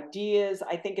exchanging of ideas.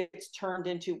 I think it's turned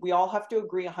into, we all have to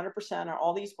agree 100% on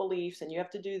all these beliefs and you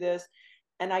have to do this.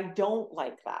 And I don't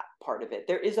like that part of it.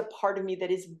 There is a part of me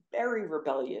that is very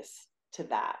rebellious to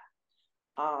that.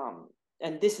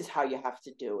 And this is how you have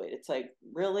to do it. It's like,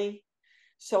 really?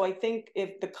 So I think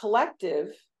if the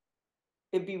collective,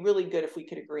 it'd be really good if we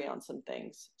could agree on some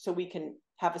things so we can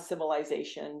have a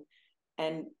civilization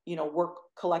and, you know, work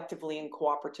collectively and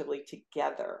cooperatively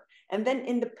together. And then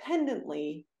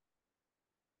independently,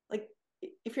 like,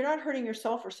 if you're not hurting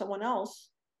yourself or someone else,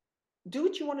 do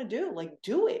what you want to do. Like,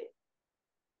 do it.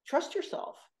 Trust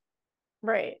yourself.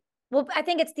 Right. Well, I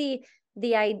think it's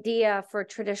the idea for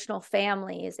traditional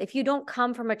families. If you don't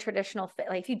come from a traditional,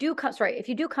 like if you do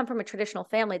come from a traditional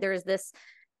family, there is this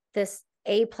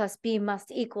A plus B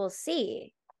must equal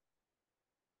C.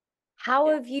 How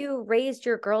have you raised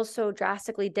your girls so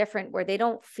drastically different where they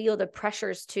don't feel the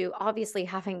pressures to, obviously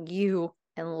having you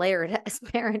and Laird as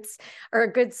parents are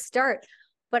a good start,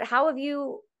 but how have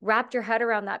you wrapped your head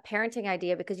around that parenting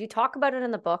idea? Because you talk about it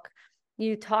in the book,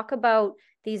 you talk about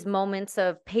these moments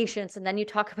of patience, and then you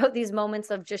talk about these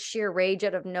moments of just sheer rage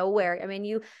out of nowhere. I mean,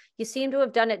 you seem to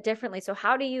have done it differently. So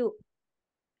how do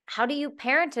you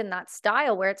parent in that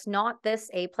style where it's not this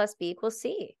A plus B equals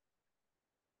C?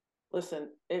 Listen,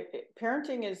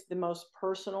 parenting is the most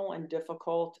personal and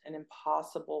difficult and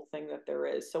impossible thing that there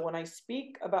is. So when I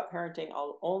speak about parenting,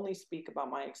 I'll only speak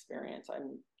about my experience.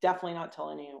 I'm definitely not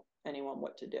telling anyone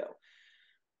what to do.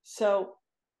 So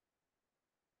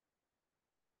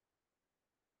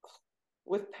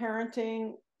with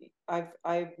parenting,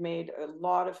 I've made a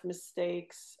lot of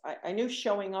mistakes. I knew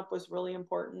showing up was really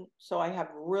important, so I have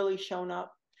really shown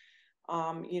up.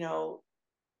 You know,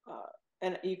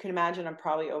 and you can imagine I'm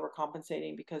probably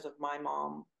overcompensating because of my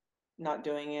mom not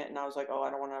doing it, and I was like, oh,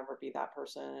 I don't want to ever be that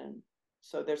person. And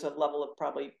so there's a level of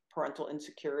probably parental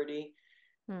insecurity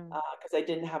because I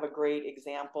didn't have a great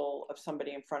example of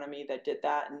somebody in front of me that did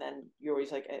that, and then you're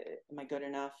always like, am I good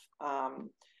enough?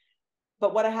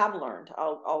 But what I have learned,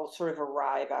 I'll sort of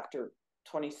arrive after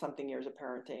 20 something years of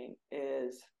parenting,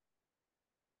 is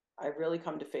I really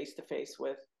come to face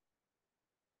with,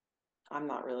 I'm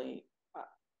not really,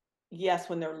 yes,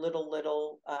 when they're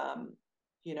little,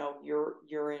 you know,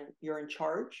 you're in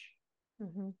charge.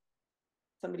 Mm-hmm.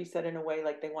 Somebody said in a way,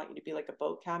 like they want you to be like a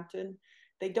boat captain.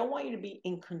 They don't want you to be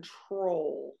in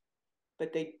control,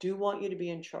 but they do want you to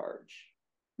be in charge.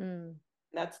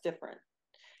 That's different.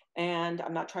 And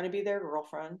I'm not trying to be their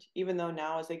girlfriend, even though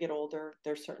now as they get older,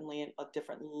 there's certainly a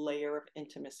different layer of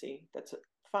intimacy. That's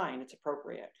fine. It's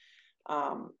appropriate.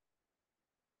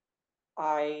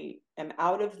 I am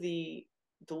out of the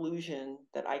delusion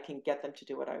that I can get them to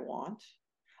do what I want.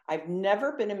 I've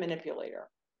never been a manipulator,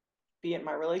 be it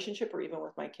my relationship or even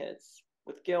with my kids,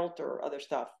 with guilt or other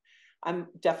stuff. I'm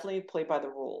definitely play by the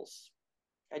rules.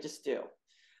 I just do.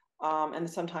 And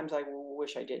sometimes I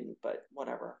wish I didn't, but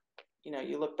whatever. You know,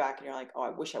 you look back and you're like, oh, I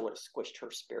wish I would have squished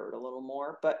her spirit a little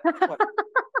more, but what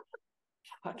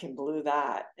fucking blew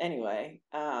that anyway.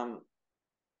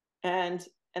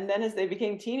 And then as they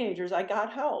became teenagers, I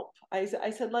got help. I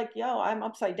said like, yo, I'm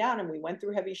upside down. And we went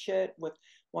through heavy shit with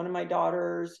one of my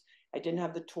daughters. I didn't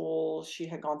have the tools. She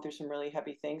had gone through some really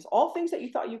heavy things, all things that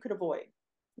you thought you could avoid.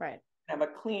 Right. Have a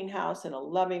clean house and a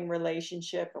loving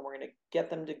relationship, and we're going to get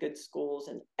them to good schools,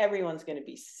 and everyone's going to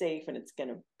be safe, and it's going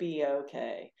to be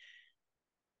okay.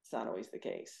 It's not always the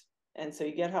case. And so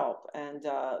you get help. And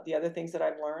the other things that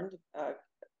I've learned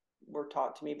were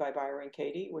taught to me by Byron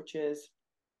Katie, which is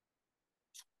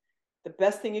the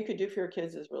best thing you could do for your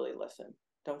kids is really listen.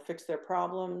 Don't fix their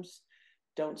problems.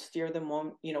 Don't steer them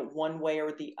one way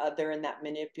or the other in that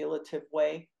manipulative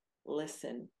way.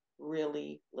 Listen,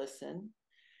 really listen.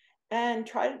 And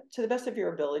try to the best of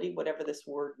your ability, whatever this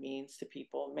word means to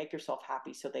people, make yourself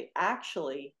happy so they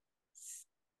actually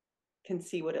can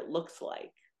see what it looks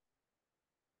like.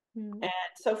 And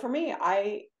so for me,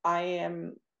 I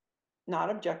am not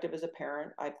objective as a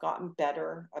parent. I've gotten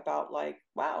better about like,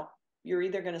 wow, you're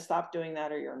either going to stop doing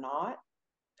that or you're not,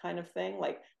 kind of thing.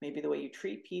 Like maybe the way you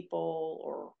treat people,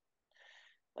 or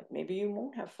like maybe you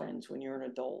won't have friends when you're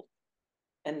an adult.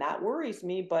 And that worries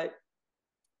me, but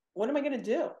what am I going to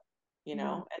do? You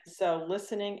know? And so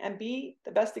listening and be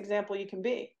the best example you can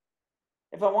be.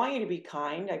 If I want you to be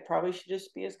kind, I probably should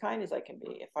just be as kind as I can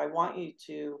be. If I want you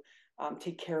to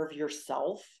take care of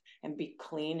yourself and be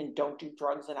clean and don't do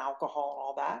drugs and alcohol and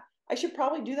all that, I should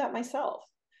probably do that myself.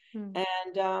 And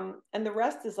the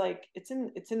rest is like, it's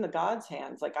in the God's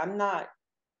hands. Like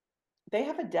they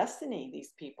have a destiny, these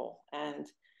people. And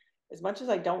as much as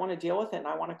I don't want to deal with it and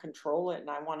I want to control it and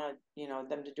I want to,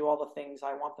 them to do all the things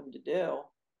I want them to do,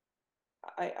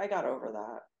 I got over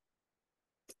that.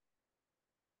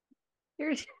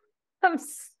 You're, I'm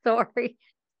sorry.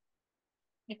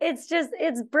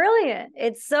 It's brilliant.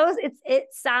 It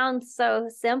sounds so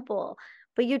simple,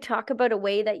 but you talk about a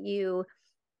way that you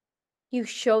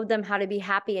showed them how to be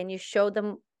happy, and you showed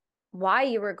them why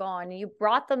you were gone. You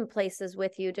brought them places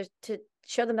with you just to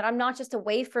show them that I'm not just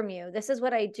away from you. This is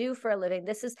what I do for a living.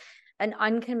 This is an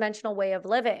unconventional way of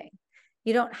living.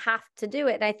 You don't have to do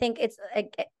it. And I think it's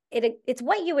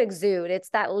what you exude. It's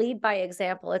that lead by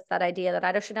example. It's that idea that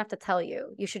I shouldn't have to tell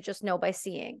you. You should just know by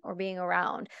seeing or being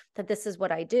around that this is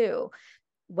what I do.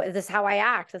 This is how I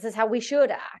act. This is how we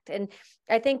should act. And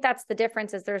I think that's the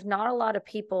difference, is there's not a lot of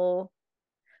people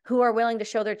who are willing to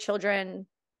show their children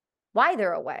why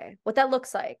they're away, what that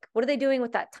looks like. What are they doing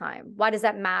with that time? Why does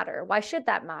that matter? Why should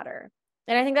that matter?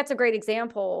 And I think that's a great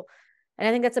example. And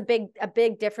I think that's a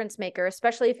big difference maker,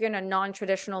 especially if you're in a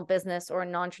non-traditional business or a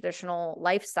non-traditional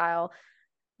lifestyle.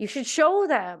 You should show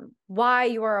them why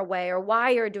you are away or why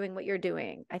you're doing what you're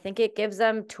doing. I think it gives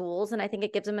them tools, and I think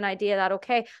it gives them an idea that,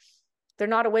 okay, they're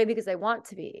not away because they want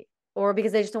to be, or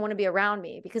because they just don't want to be around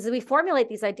me. Because we formulate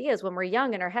these ideas when we're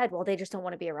young in our head, well, they just don't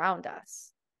want to be around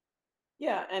us.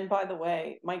 Yeah, and by the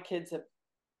way, my kids have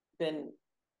been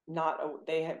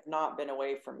they have not been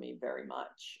away from me very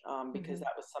much, because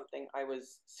that was something I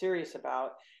was serious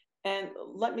about. And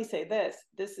let me say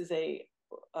this is a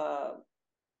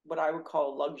what I would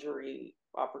call luxury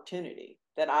opportunity,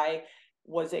 that I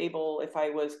was able, if I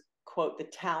was, quote, the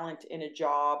talent in a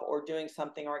job or doing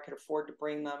something, or I could afford to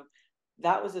bring them,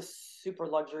 that was a super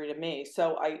luxury to me.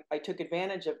 So I took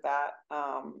advantage of that.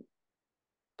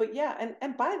 But yeah,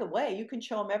 and by the way, you can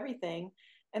show them everything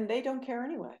and they don't care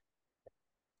anyway.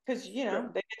 Because they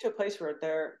get to a place where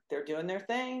they're doing their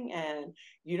thing, and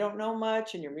you don't know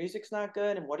much, and your music's not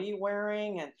good, and what are you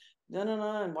wearing, and no,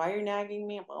 and why are you nagging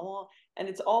me, and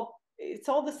it's all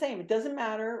the same. It doesn't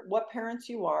matter what parents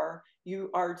you are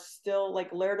still,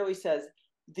 like Laird always says,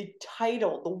 the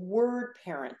title, the word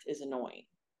parent is annoying,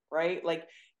 right? Like,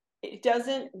 it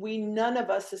doesn't, none of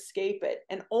us escape it.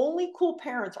 And only cool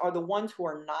parents are the ones who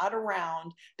are not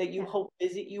around, that you hope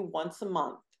visit you once a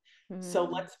month. So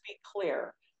let's be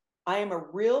clear. I am a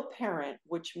real parent,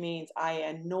 which means I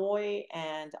annoy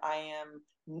and I am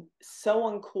so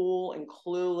uncool and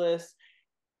clueless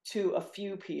to a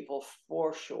few people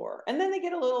for sure. And then they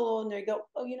get a little old and they go,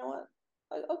 oh, you know what?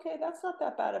 Okay, that's not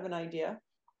that bad of an idea.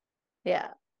 Yeah.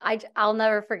 I'll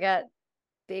never forget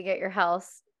being at your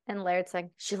house and Laird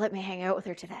saying, she let me hang out with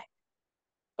her today.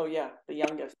 Oh yeah, the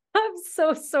youngest. I'm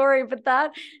so sorry, but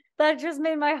that just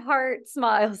made my heart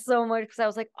smile so much, because I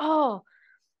was like, oh,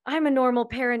 I'm a normal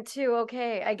parent too.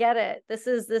 Okay, I get it. This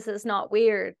is not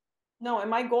weird. No, and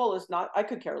my goal is not, I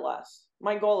could care less.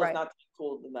 My goal is Right. not to be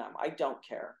cool to them. I don't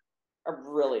care. I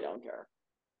really don't care.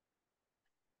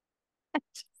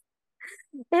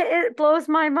 It blows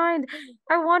my mind.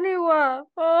 I want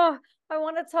to I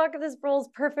want to talk, this rolls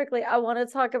perfectly. I want to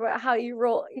talk about how you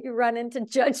run into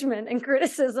judgment and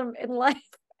criticism in life,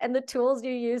 and the tools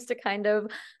you use to kind of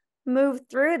move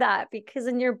through that. Because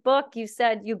in your book you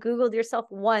said you Googled yourself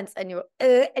once and you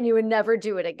would never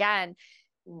do it again.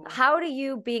 How do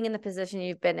you, being in the position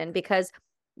you've been in, because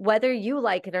whether you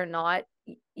like it or not,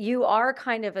 you are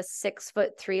kind of a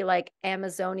 6'3", like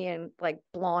Amazonian, like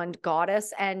blonde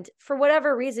goddess. And for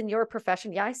whatever reason, your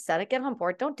profession, yeah, I said it, get on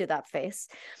board. Don't do that face.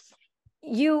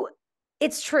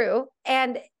 It's true.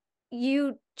 And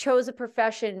you chose a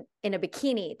profession in a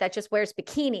bikini that just wears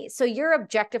bikinis. So you're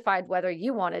objectified whether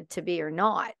you wanted to be or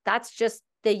not. That's just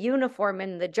the uniform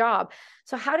in the job.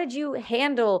 So how did you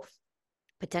handle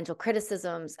potential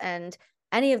criticisms and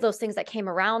any of those things that came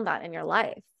around that in your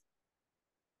life?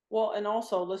 Well, and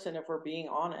also, listen, if we're being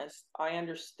honest, I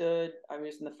understood. I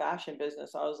was in the fashion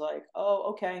business. I was like,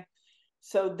 oh, okay.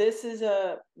 So if this is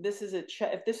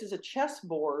a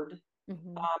chessboard,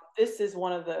 this is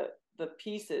one of the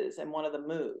pieces and one of the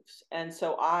moves. And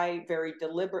so I very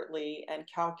deliberately and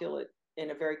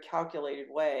in a very calculated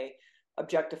way,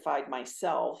 objectified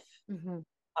myself,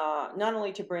 not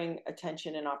only to bring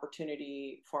attention and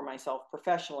opportunity for myself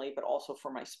professionally, but also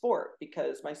for my sport,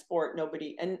 because my sport,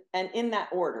 nobody, and in that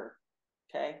order.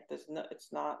 Okay.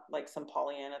 It's not like some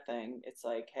Pollyanna thing. It's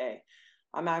like, hey,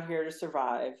 I'm out here to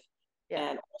survive.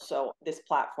 Yeah. And also this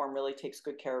platform really takes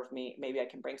good care of me. Maybe I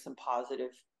can bring some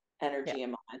positive energy Yeah.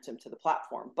 and momentum to the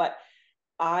platform. But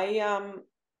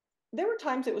there were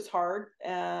times it was hard.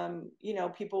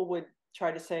 People would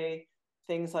try to say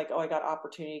things like, oh, I got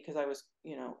opportunity because I was,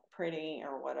 pretty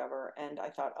or whatever. And I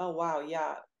thought, oh, wow,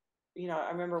 yeah,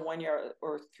 I remember 1 year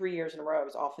or 3 years in a row, I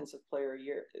was offensive player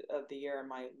of the year in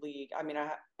my league. I mean,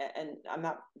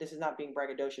 this is not being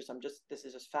braggadocious. This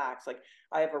is just facts. Like,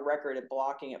 I have a record of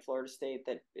blocking at Florida State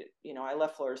that, I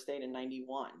left Florida State in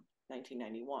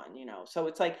 1991, so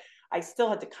it's like, I still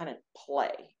had to kind of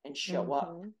play and show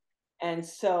up. And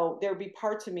so there'd be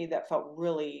parts of me that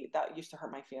that used to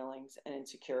hurt my feelings and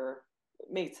insecure.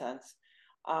 It made sense.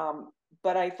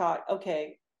 But I thought,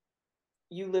 okay,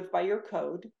 you live by your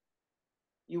code,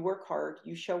 you work hard,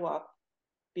 you show up,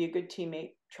 be a good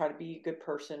teammate, try to be a good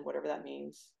person, whatever that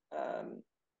means.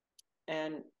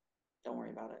 And don't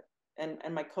worry about it.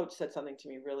 And my coach said something to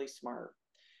me really smart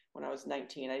when I was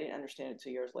 19. I didn't understand it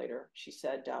 2 years later. She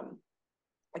said,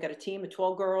 I got a team of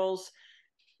 12 girls,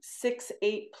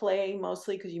 6-8 play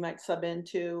mostly, because you might sub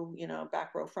into,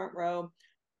 back row, front row.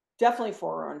 Definitely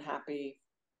 4 are unhappy.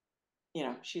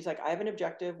 She's like, I have an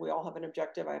objective. We all have an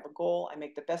objective. I have a goal. I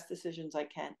make the best decisions I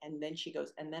can. And then she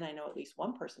goes, and then I know at least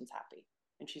one person's happy.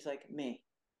 And she's like, me.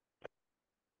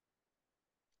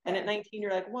 And at 19,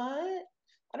 you're like, what?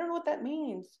 I don't know what that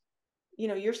means.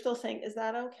 You're still saying, is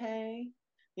that okay?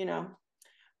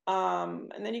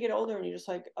 And then you get older and you're just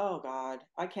like, oh God,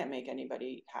 I can't make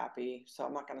anybody happy. So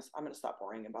I'm going to stop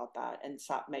worrying about that and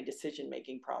stop my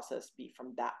decision-making process be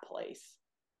from that place.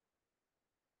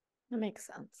 That makes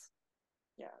sense.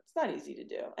 Yeah, it's not easy to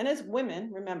do. And as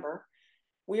women, remember,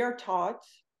 we are taught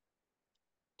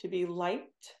to be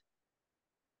liked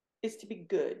is to be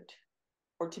good,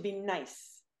 or to be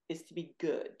nice is to be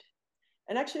good.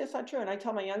 And actually, that's not true. And I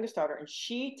tell my youngest daughter, and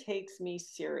she takes me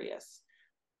serious.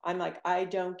 I'm like, I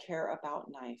don't care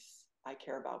about nice. I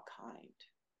care about kind.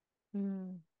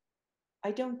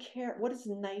 I don't care. What does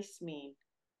nice mean?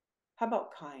 How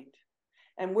about kind?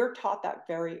 And we're taught that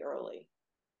very early.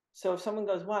 So if someone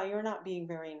goes, wow, you're not being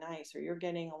very nice, or you're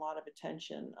getting a lot of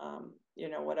attention,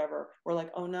 whatever, we're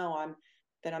like, oh no, I'm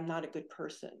not a good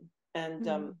person.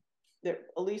 And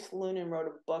Elise Lunan wrote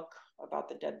a book about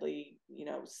the deadly,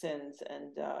 sins.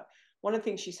 And one of the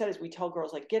things she said is, we tell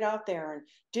girls, like, get out there and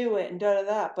do it and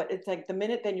da. But it's like, the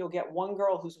minute then you'll get one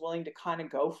girl who's willing to kind of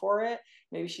go for it.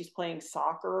 Maybe she's playing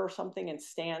soccer or something and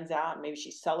stands out, and maybe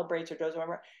she celebrates or does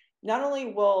whatever. Not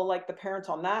only will, like, the parents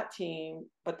on that team,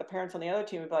 but the parents on the other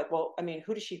team would be like, well, I mean,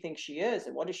 who does she think she is?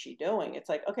 And what is she doing? It's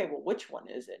like, okay, well, which one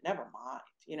is it? Never mind.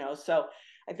 So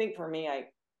I think for me,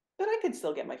 but I could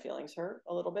still get my feelings hurt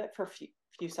a little bit for a few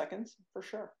seconds, for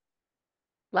sure.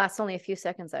 Lasts only a few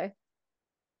seconds, eh?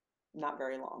 Not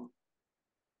very long.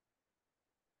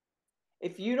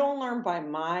 If you don't learn by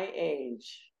my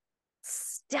age.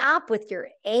 Stop with your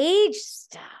age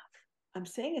stuff. I'm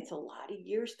saying it's a lot of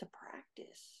years to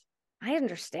practice. I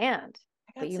understand,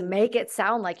 but you make it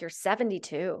sound like you're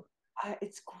 72.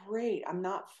 It's great. I'm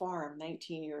not far. I'm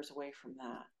 19 years away from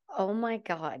that. Oh my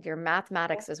God, your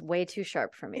mathematics is way too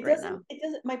sharp for me right now. It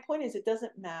doesn't. My point is, it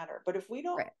doesn't matter. But if we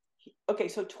don't, right. Okay,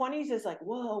 so 20s is like,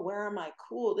 whoa, where am I?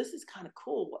 Cool. This is kind of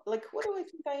cool. Like, what do I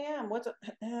think I am?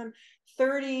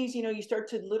 30s, you start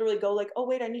to literally go like, oh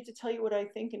wait, I need to tell you what I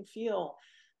think and feel.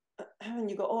 And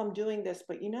you go, oh, I'm doing this,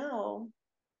 but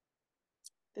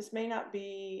this may not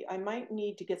be, I might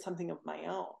need to get something of my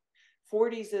own.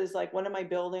 40s is like, what am I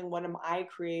building? What am I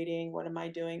creating? What am I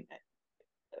doing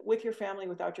with your family,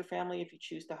 without your family, if you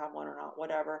choose to have one or not,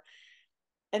 whatever.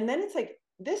 And then it's like,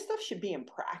 this stuff should be in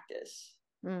practice.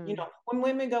 When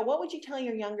women go, what would you tell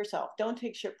your younger self? Don't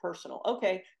take shit personal.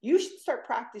 Okay, you should start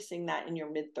practicing that in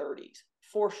your mid-30s,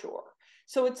 for sure.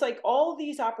 So it's like all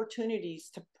these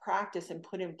opportunities to practice and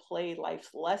put in play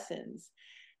life's lessons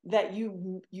that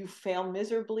you fail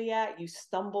miserably at, you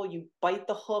stumble, you bite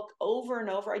the hook over and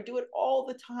over. I do it all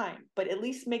the time, but at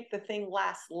least make the thing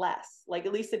last less. Like,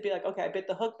 at least it'd be like, okay, I bit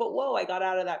the hook, but whoa, I got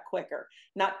out of that quicker,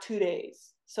 not 2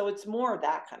 days. So it's more of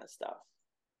that kind of stuff.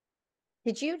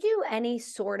 Did you do any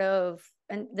sort of,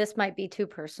 and this might be too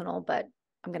personal, but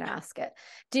I'm going to ask it.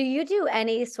 Do you do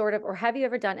any sort of, or have you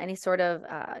ever done any sort of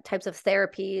types of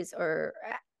therapies or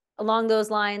along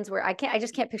those lines where I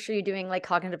just can't picture you doing like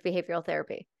cognitive behavioral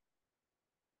therapy?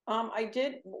 I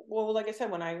did. Well, like I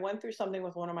said, when I went through something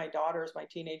with one of my daughters, my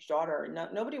teenage daughter,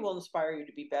 nobody will inspire you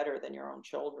to be better than your own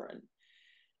children.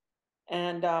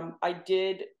 And I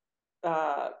did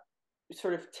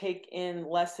sort of take in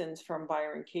lessons from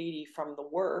Byron Katie from the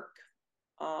work,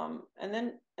 and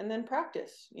then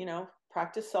practice.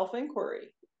 Practice self-inquiry.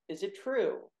 Is it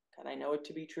true? Can I know it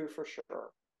to be true for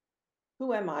sure?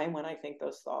 Who am I when I think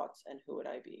those thoughts, and who would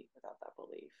I be without that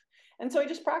belief? And so I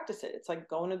just practice it. It's like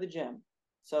going to the gym.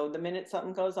 So the minute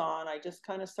something goes on, I just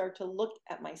kind of start to look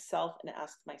at myself and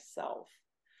ask myself.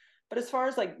 But as far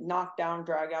as like knock down,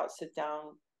 drag out, sit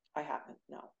down, I haven't,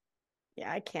 no.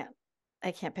 Yeah, I can't.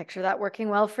 I can't picture that working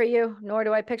well for you, nor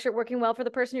do I picture it working well for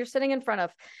the person you're sitting in front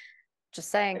of.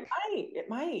 Just saying. It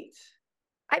might.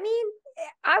 I mean,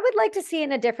 I would like to see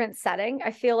in a different setting.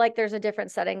 I feel like there's a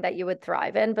different setting that you would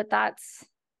thrive in, but that's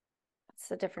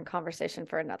a different conversation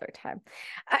for another time.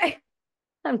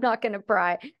 I'm not going to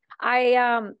pry.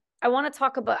 I want to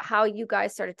talk about how you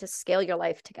guys started to scale your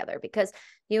life together, because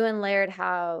you and Laird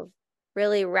have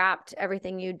really wrapped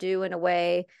everything you do in a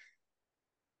way,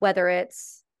 whether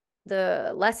it's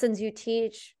the lessons you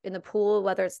teach in the pool,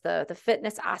 whether it's the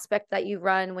fitness aspect that you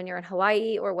run when you're in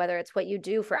Hawaii, or whether it's what you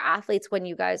do for athletes when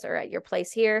you guys are at your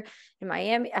place here in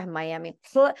Miami,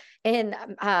 in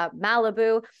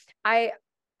Malibu.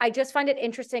 I just find it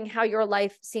interesting how your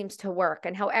life seems to work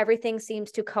and how everything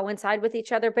seems to coincide with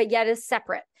each other, but yet is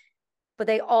separate, but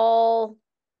they all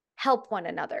help one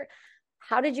another.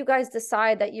 How did you guys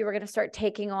decide that you were going to start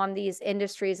taking on these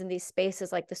industries and these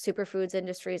spaces like the superfoods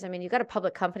industries? I mean, you got a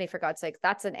public company, for God's sake.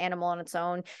 That's an animal on its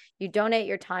own. You donate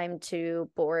your time to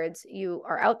boards. You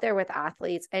are out there with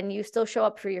athletes, and you still show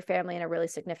up for your family in a really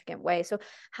significant way. So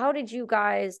how did you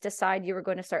guys decide you were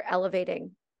going to start elevating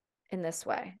in this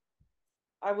way?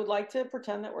 I would like to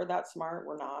pretend that we're that smart.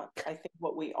 We're not. I think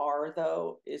what we are,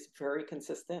 though, is very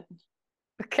consistent.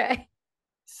 Okay.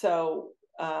 So,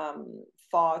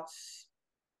 thoughts,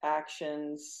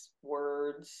 actions,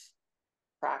 words,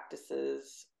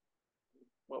 practices,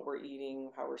 what we're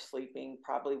eating, how we're sleeping,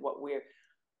 probably what we're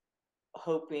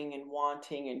hoping and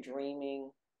wanting and dreaming.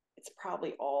 It's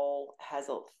probably all has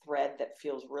a thread that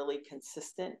feels really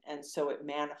consistent. And so it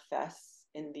manifests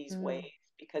in these ways,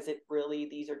 because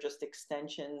these are just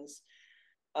extensions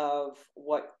of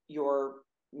what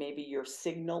maybe your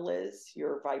signal is,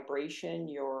 your vibration,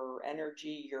 your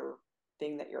energy, your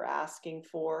thing that you're asking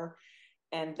for.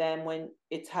 And then when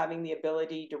it's having the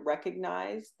ability to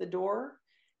recognize the door,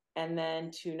 and then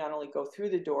to not only go through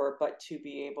the door, but to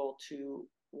be able to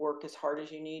work as hard as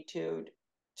you need to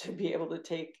be able to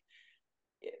take,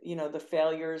 the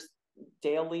failures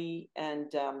daily.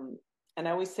 And I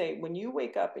always say, when you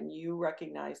wake up and you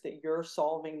recognize that you're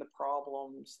solving the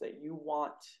problems that you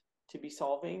want to be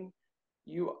solving,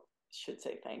 you should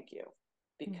say thank you,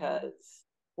 because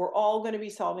we're all going to be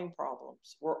solving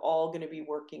problems. We're all going to be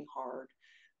working hard.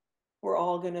 We're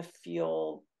all going to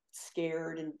feel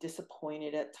scared and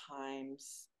disappointed at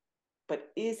times. But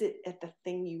is it at the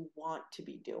thing you want to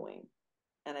be doing?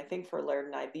 And I think for Laird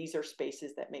and I, these are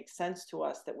spaces that make sense to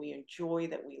us, that we enjoy,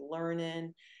 that we learn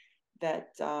in, that,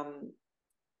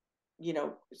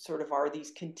 sort of are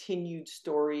these continued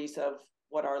stories of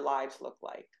what our lives look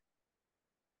like.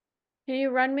 Can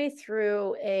you run me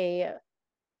through a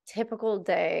typical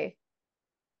day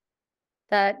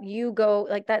that you go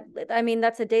like that? I mean,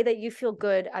 that's a day that you feel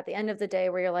good at the end of the day,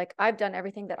 where you're like, I've done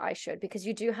everything that I should, because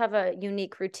you do have a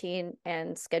unique routine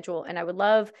and schedule. And I would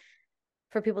love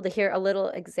for people to hear a little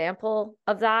example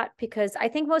of that, because I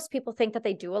think most people think that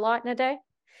they do a lot in a day.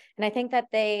 And I think that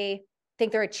they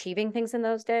think they're achieving things in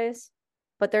those days,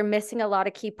 but they're missing a lot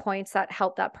of key points that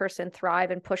help that person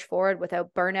thrive and push forward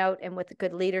without burnout and with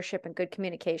good leadership and good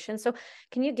communication. So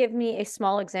can you give me a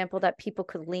small example that people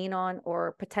could lean on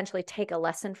or potentially take a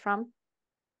lesson from?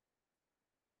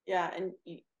 Yeah. And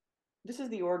this is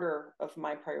the order of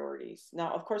my priorities.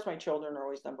 Now, of course, my children are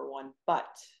always number one,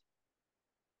 but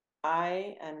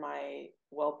I and my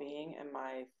well-being and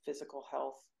my physical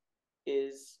health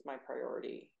is my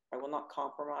priority. I will not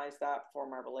compromise that for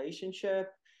my relationship,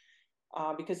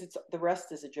 because the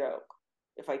rest is a joke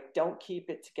if I don't keep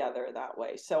it together that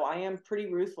way. So I am pretty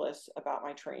ruthless about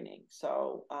my training.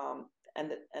 So,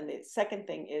 and the second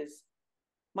thing is,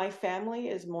 my family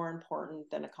is more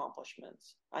important than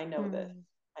accomplishments. I know this.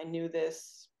 I knew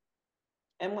this.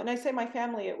 And when I say my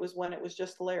family, it was when it was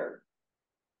just Laird.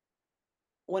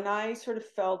 When I sort of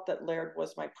felt that Laird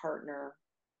was my partner,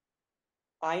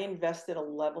 I invested a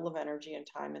level of energy and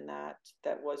time in that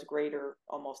was greater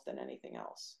almost than anything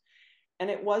else.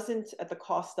 And it wasn't at the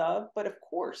cost of, but of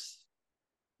course,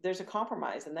 there's a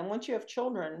compromise. And then once you have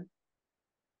children,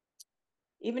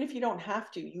 even if you don't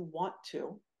have to, you want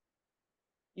to.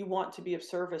 You want to be of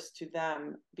service to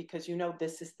them, because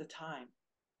this is the time.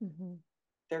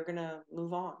 They're going to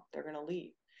move on. They're going to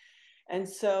leave. And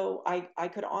so I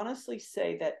could honestly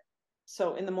say that.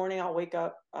 So in the morning, I'll wake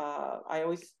up. I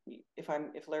always, if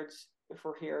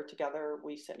we're here together,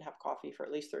 we sit and have coffee for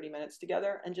at least 30 minutes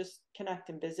together and just connect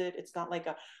and visit. It's not like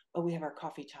we have our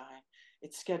coffee time.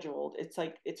 It's scheduled. It's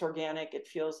like, it's organic. It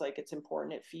feels like it's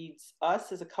important. It feeds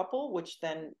us as a couple, which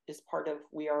then is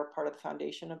we are part of the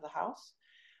foundation of the house.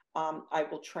 I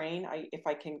will train. If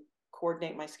I can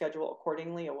coordinate my schedule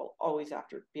accordingly, it will always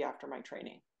be after my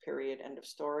training, period, end of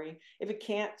story. If it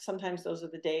can't, sometimes those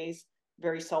are the days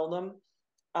very seldom.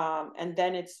 And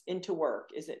then it's into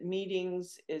work. Is it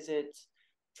meetings? Is it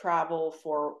travel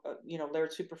for,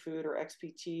 Laird Superfood or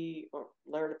XPT or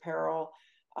Laird Apparel?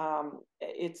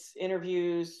 It's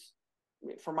interviews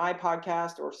for my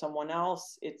podcast or someone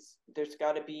else. There's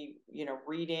got to be,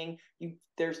 reading.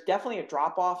 There's definitely a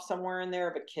drop off somewhere in there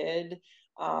of a kid.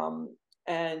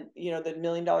 And the $1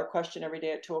 million question every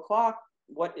day at 2:00,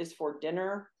 what is for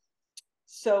dinner?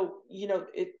 So,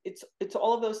 it's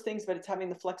all of those things, but it's having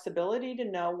the flexibility to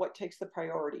know what takes the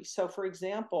priority. So for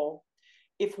example,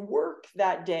 if work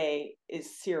that day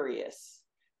is serious,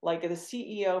 like the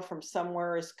CEO from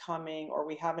somewhere is coming or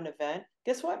we have an event,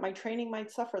 guess what? My training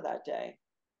might suffer that day.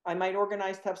 I might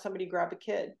organize to have somebody grab a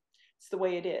kid. It's the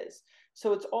way it is.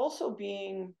 So it's also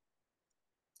being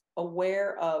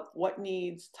aware of what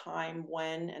needs time,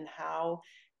 when and how,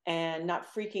 and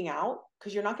not freaking out,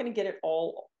 because you're not going to get it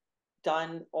all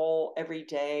done every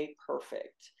day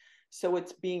perfect. So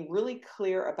it's being really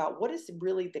clear about what is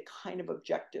really the kind of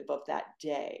objective of that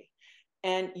day.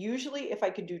 And usually if I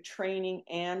could do training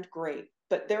and great,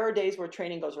 but there are days where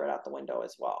training goes right out the window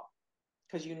as well.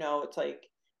 Because it's like,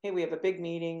 hey, we have a big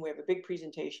meeting, we have a big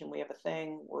presentation, we have a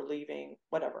thing, we're leaving,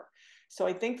 whatever. So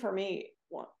I think for me,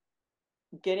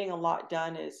 getting a lot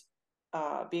done is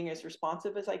being as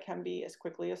responsive as I can be as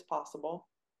quickly as possible.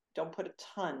 Don't put a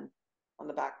ton on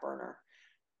the back burner,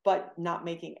 but not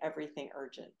making everything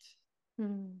urgent.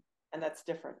 And that's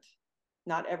different.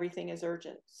 Not everything is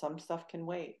urgent. Some stuff can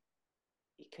wait.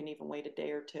 You can even wait a day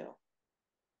or two.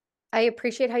 I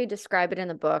appreciate how you describe it in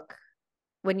the book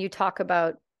when you talk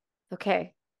about,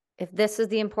 okay, if this is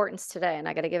the importance today and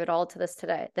I got to give it all to this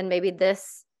today, then maybe the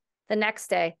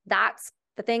next day, that's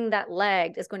the thing that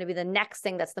lagged is going to be the next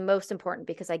thing that's the most important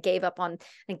because I gave up on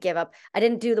and give up. I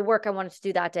didn't do the work I wanted to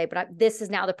do that day, but this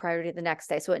is now the priority the next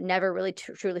day. So it never really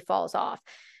truly falls off.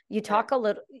 You talk a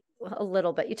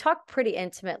little bit, you talk pretty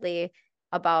intimately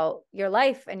about your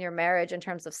life and your marriage in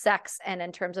terms of sex and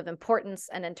in terms of importance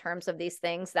and in terms of these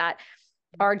things that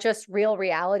are just real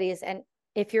realities. And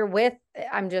if you're okay,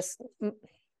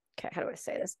 how do I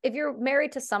say this? If you're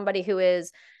married to somebody who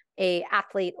is a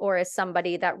athlete or is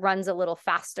somebody that runs a little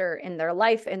faster in their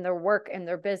life, in their work, in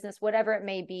their business, whatever it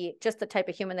may be, just the type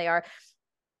of human they are,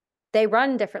 they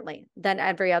run differently than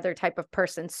every other type of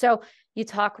person. So you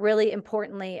talk really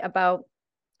importantly about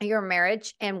your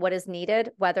marriage and what is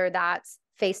needed, whether that's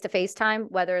face-to-face time,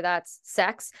 whether that's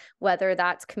sex, whether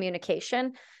that's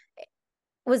communication.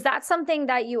 Was that something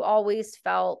that you always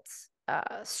felt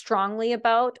strongly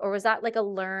about, or was that like a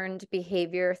learned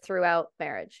behavior throughout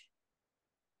marriage?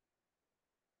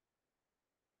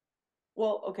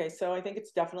 Well, okay, so I think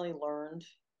it's definitely learned,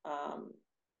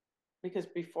 because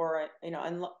before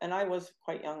and I was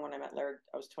quite young when I met Laird.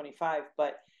 I was 25,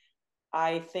 but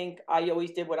I think I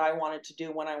always did what I wanted to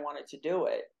do when I wanted to do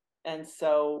it. And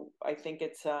so I think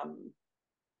it's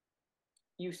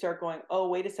you start going, oh,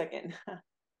 wait a second,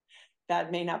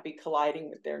 that may not be colliding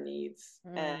with their needs.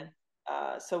 And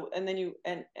and then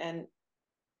and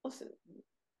listen,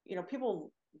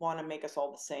 people want to make us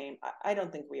all the same. I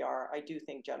don't think we are. I do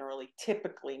think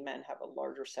typically men have a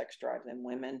larger sex drive than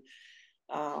women.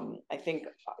 I think,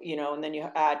 and then you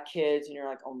add kids and you're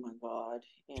like, oh my God,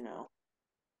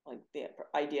 like the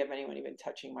idea of anyone even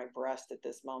touching my breast at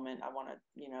this moment. I want to,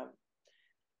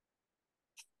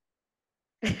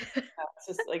 it's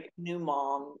just like new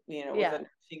mom, with a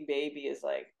nursing baby is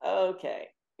like, okay,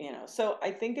 so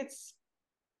I think it's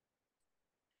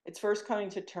first coming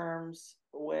to terms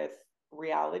with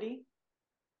reality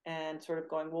and sort of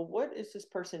going, well, what does this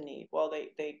person need? Well,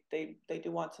 they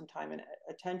do want some time and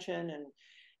attention,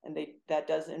 and that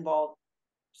does involve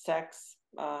sex.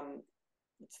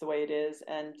 It's the way it is,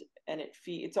 and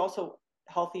it's also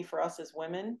healthy for us as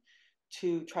women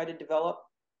to try to develop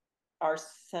our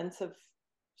sense of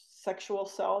sexual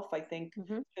self. I think,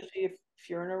 especially if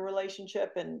you're in a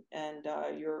relationship and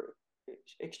you're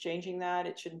exchanging that,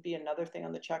 it shouldn't be another thing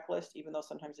on the checklist, even though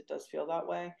sometimes it does feel that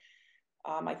way.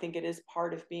 I think it is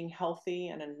part of being healthy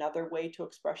and another way to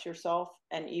express yourself,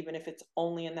 and even if it's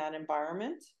only in that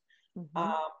environment.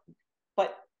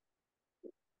 But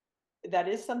that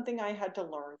is something I had to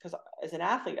learn, because as an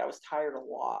athlete, I was tired a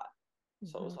lot.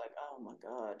 So it was like, oh my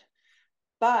God.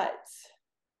 But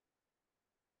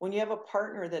when you have a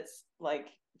partner that's like,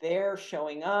 they're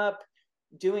showing up,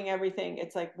 doing everything,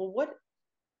 it's like, well, what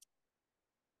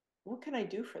can I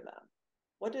do for them?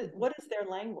 What is their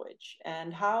language,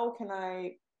 and how can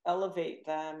I elevate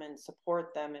them and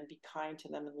support them and be kind to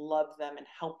them and love them and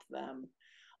help them?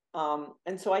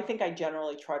 And so I think I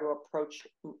generally try to approach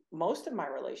most of my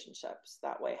relationships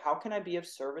that way. How can I be of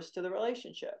service to the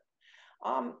relationship?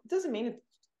 It doesn't mean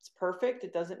it's perfect.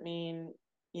 It doesn't mean,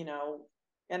 you know,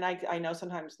 and I know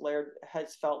sometimes Laird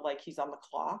has felt like he's on the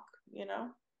clock, you know,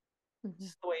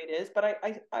 it's the way it is. But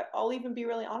I'll even be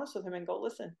really honest with him and go,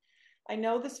 listen, I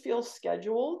know this feels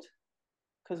scheduled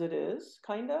because it is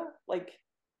kind of like,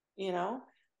 you know,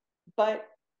 but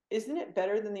isn't it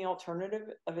better than the alternative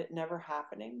of it never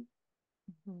happening?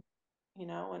 You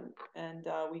know, and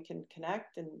we can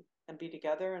connect and be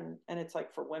together, and it's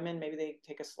like for women, maybe they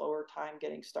take a slower time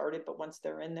getting started, but once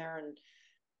they're in there and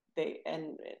they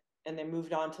and they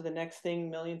moved on to the next thing,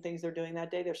 million things they're doing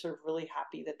that day, they're sort of really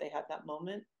happy that they had that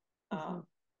moment.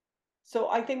 So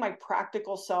I think my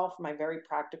practical self, my very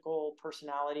practical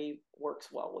personality works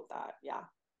well with that. Yeah.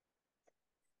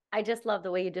 I just love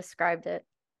the way you described it.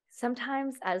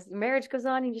 Sometimes as marriage goes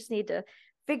on, you just need to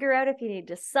figure out if you need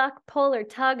to suck, pull, or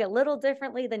tug a little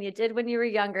differently than you did when you were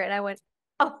younger. And I went,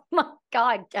 oh my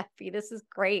God, Gabby, this is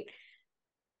great.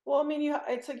 Well, I mean,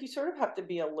 it's like you sort of have to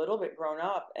be a little bit grown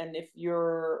up. And if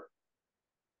you're,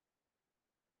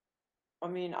 I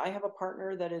mean, I have a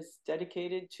partner that is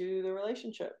dedicated to the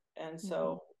relationship. And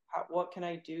so what can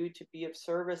I do to be of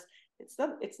service?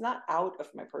 It's not out of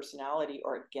my personality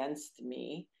or against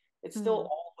me. It's still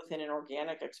all within an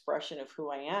organic expression of who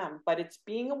I am, but it's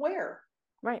being aware.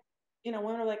 Right. You know,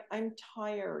 women are like, I'm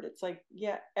tired. It's like,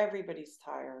 yeah, everybody's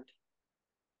tired.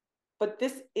 But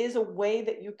this is a way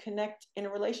that you connect in a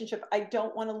relationship. I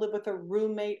don't want to live with a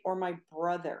roommate or my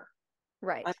brother.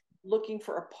 Right. I'm looking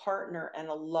for a partner and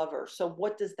a lover. So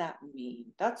what does that mean?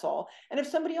 That's all. And if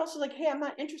somebody else is like, hey, I'm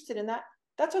not interested in that,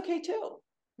 that's okay too.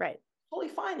 Right. Totally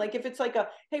fine. Like if it's like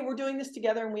hey, we're doing this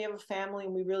together and we have a family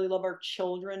and we really love our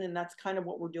children and that's kind of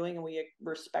what we're doing and we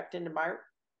respect and admire,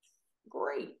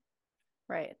 great.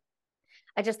 Right.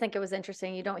 I just think it was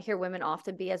interesting. You don't hear women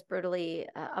often be as brutally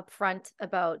upfront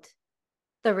about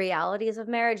the realities of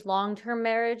marriage, long-term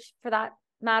marriage for that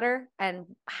matter, and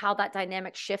how that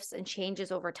dynamic shifts and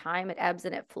changes over time. It ebbs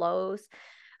and it flows.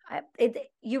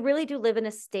 You really do live in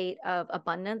a state of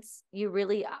abundance. You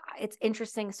really, it's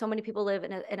interesting. So many people live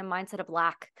in a mindset of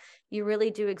lack. You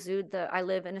really do exude I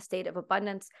live in a state of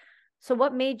abundance. So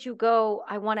what made you go,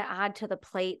 I want to add to the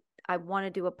plate. I want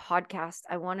to do a podcast.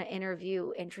 I want to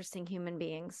interview interesting human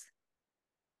beings.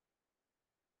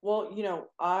 Well, you know,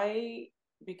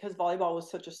 because volleyball was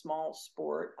such a small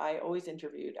sport, I always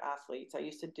interviewed athletes. I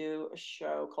used to do a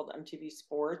show called MTV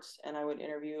Sports, and I would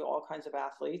interview all kinds of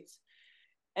athletes.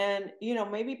 And, you know,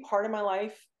 maybe part of my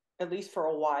life, at least for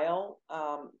a while,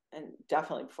 and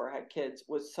definitely before I had kids,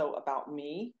 was so about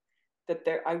me that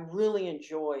I really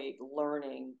enjoyed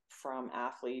learning from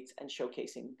athletes and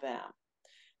showcasing them.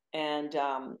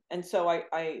 And so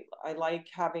I like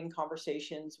having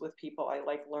conversations with people. I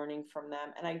like learning from them,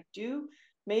 and I do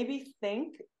maybe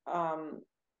think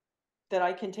that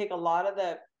I can take a lot of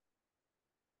the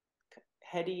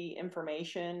heady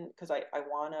information because I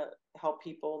want to help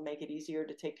people make it easier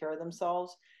to take care of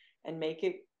themselves and make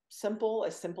it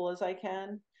as simple as I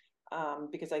can,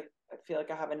 because I feel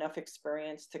like I have enough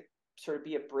experience to sort of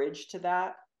be a bridge to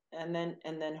that, and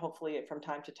then hopefully from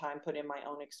time to time put in my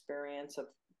own experience of,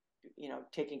 you know,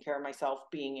 taking care of myself,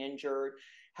 being injured,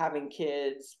 having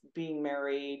kids, being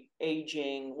married,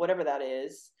 aging, whatever that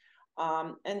is,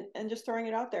 and just throwing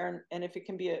it out there. And if it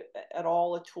can be at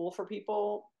all a tool for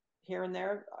people here and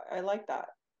there, I like that.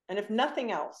 And if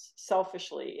nothing else,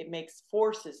 selfishly,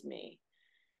 forces me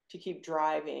to keep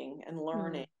driving and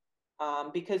learning.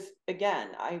 Because again,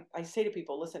 I say to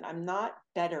people, listen, I'm not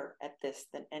better at this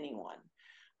than anyone.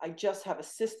 I just have a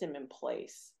system in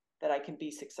place that I can be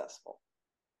successful.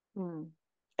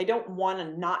 I don't want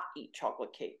to not eat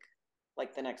chocolate cake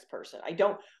like the next person. I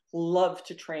don't love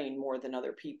to train more than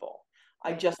other people.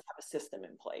 I just have a system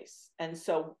in place. And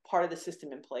so part of the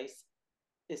system in place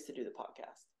is to do the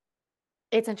podcast.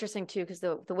 It's interesting too, because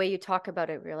the way you talk about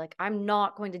it, you're like, I'm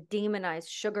not going to demonize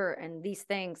sugar and these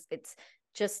things. It's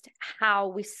just how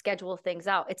we schedule things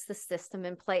out. It's the system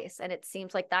in place. And it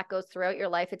seems like that goes throughout your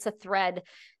life. It's a thread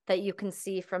that you can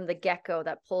see from the get-go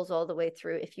that pulls all the way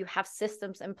through. If you have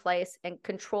systems in place and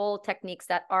control techniques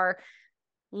that are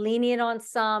lenient on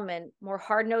some and more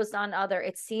hard-nosed on other,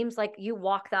 it seems like you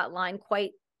walk that line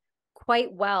quite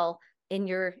well in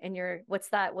your what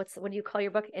do you call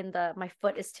your book, in the My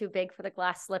Foot is Too Big for the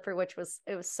Glass Slipper, which was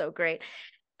so great.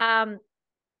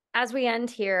 As we end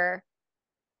here,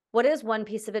 what is one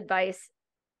piece of advice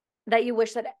that you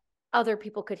wish that other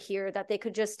people could hear, that they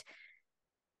could just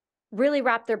really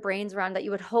wrap their brains around, that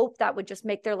you would hope that would just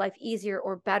make their life easier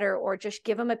or better, or just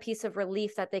give them a piece of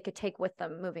relief that they could take with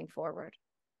them moving forward?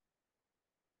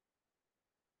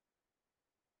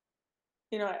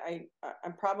 You know,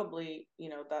 I'm probably, you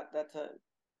know, that's a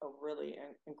really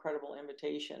incredible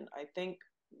invitation. I think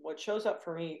what shows up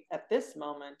for me at this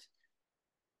moment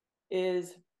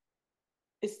is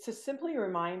to simply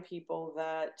remind people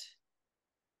that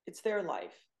it's their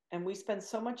life, and we spend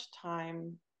so much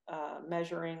time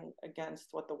measuring against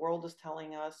what the world is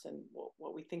telling us and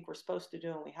what we think we're supposed to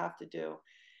do and we have to do.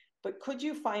 But could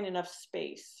you find enough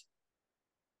space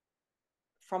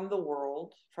from the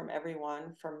world, from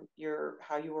everyone, from your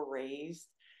how you were raised,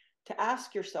 to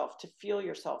ask yourself, to feel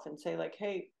yourself and say like,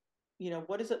 hey,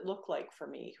 what does it look like for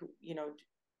me?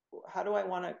 How do I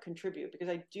want to contribute? Because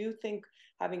I do think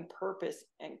having purpose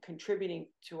and contributing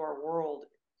to our world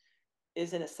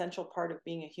is an essential part of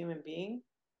being a human being.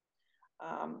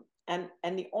 And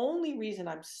the only reason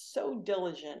I'm so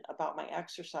diligent about my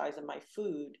exercise and my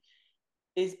food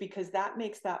is because that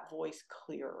makes that voice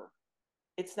clearer.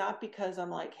 It's not because I'm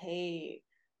like, hey,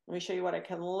 let me show you what I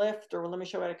can lift, or let me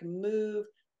show you what I can move.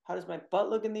 How does my butt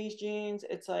look in these jeans?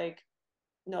 It's like,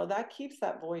 no, that keeps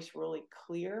that voice really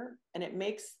clear, and it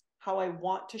makes how I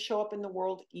want to show up in the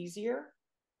world easier.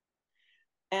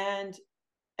 And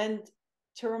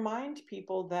to remind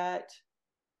people that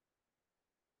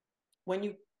when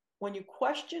you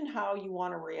question how you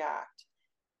want to react,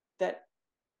 that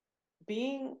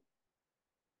being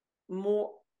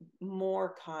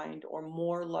more kind or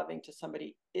more loving to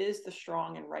somebody is the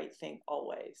strong and right thing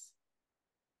always.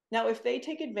 Now, if they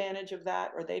take advantage of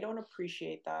that or they don't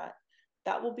appreciate that,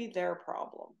 that will be their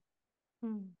problem.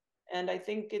 And I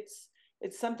think it's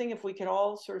something, if we can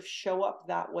all sort of show up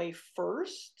that way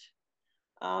first,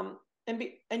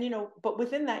 but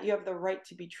within that, you have the right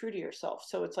to be true to yourself.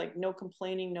 So it's like no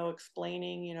complaining, no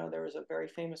explaining. There was a very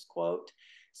famous quote.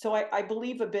 So I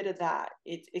believe a bit of that.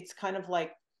 It's kind of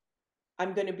like,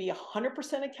 I'm going to be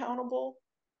 100% accountable,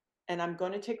 and I'm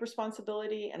going to take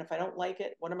responsibility. And if I don't like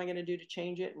it, what am I going to do to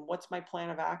change it? And what's my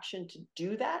plan of action to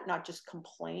do that? Not just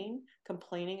complain.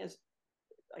 Complaining is,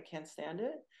 I can't stand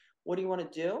it. What do you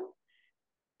want to do?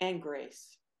 And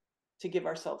grace, to give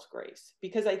ourselves grace.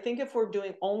 Because I think if we're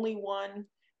doing only one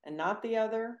and not the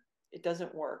other, it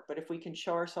doesn't work. But if we can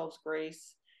show ourselves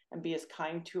grace and be as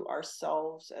kind to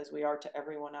ourselves as we are to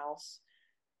everyone else,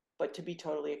 but to be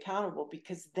totally accountable,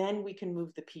 because then we can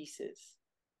move the pieces.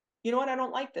 You know what? I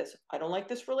don't like this. I don't like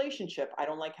this relationship. I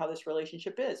don't like how this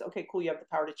relationship is. Okay, cool. You have the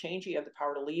power to change it. You have the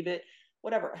power to leave it,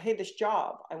 whatever. Hey, this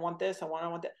job, I want this. I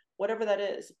want that, whatever that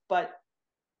is. But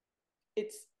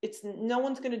it's no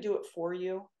one's going to do it for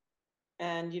you.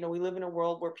 And, we live in a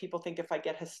world where people think if I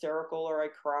get hysterical or I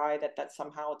cry, that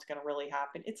somehow it's going to really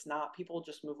happen. It's not. People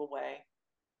just move away.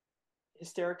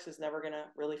 Hysterics is never going to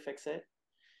really fix it.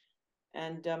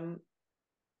 And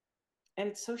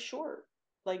it's so short.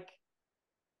 Like,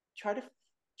 try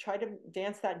to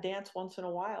dance that dance once in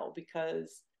a while,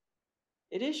 because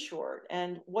it is short.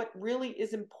 And what really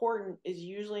is important is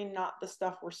usually not the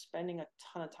stuff we're spending a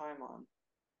ton of time on.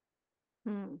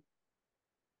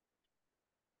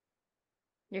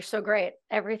 You're so great.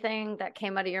 Everything that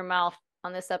came out of your mouth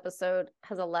on this episode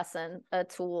has a lesson, a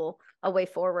tool, a way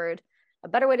forward, a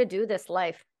better way to do this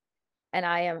life. And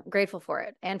I am grateful for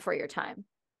it and for your time.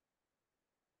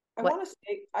 I want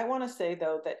to say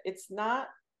though, that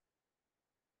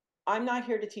I'm not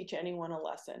here to teach anyone a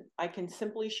lesson. I can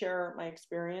simply share my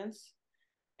experience.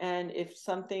 And if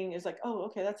something is like, oh,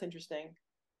 okay, that's interesting.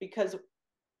 Because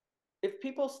if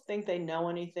people think they know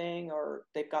anything or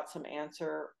they've got some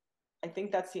answer, I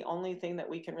think that's the only thing that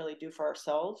we can really do for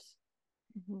ourselves.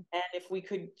 And if we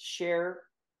could share,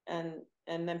 and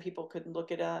then people could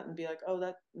look at it and be like, oh,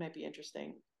 that might be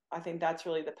interesting. I think that's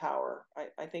really the power.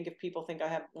 I think if people think I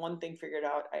have one thing figured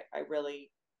out, I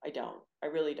don't. I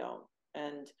really don't.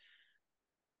 And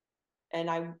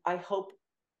I hope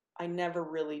I never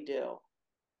really do.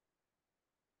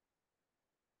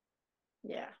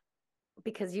 Yeah.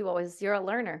 Because you're a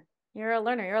learner. You're a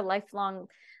learner. You're a lifelong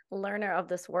learner of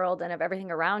this world and of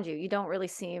everything around you. You don't really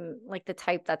seem like the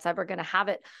type that's ever going to have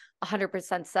it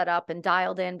 100% set up and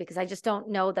dialed in, because I just don't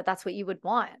know that that's what you would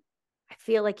want. I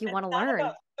feel like you want to learn. It's not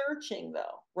about searching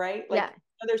though, right? Like,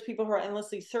 there's people who are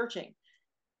endlessly searching.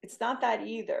 It's not that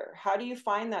either. How do you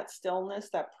find that stillness,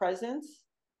 that presence,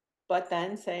 but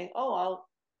then saying, oh,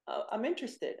 I'm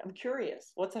interested. I'm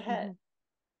curious. What's ahead?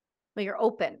 Well, you're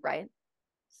open, right?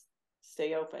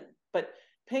 Stay open. But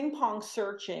ping pong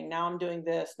searching, now I'm doing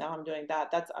this, now I'm doing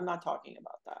that. I'm not talking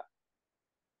about that.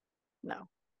 No.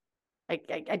 I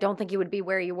don't think you would be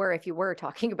where you were if you were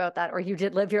talking about that, or you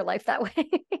did live your life that way.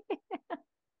 It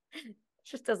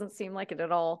just doesn't seem like it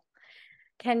at all.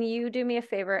 Can you do me a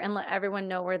favor and let everyone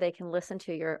know where they can listen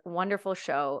to your wonderful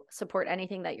show, support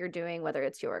anything that you're doing, whether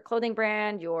it's your clothing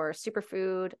brand, your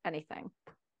superfood, anything?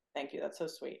 Thank you. That's so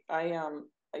sweet.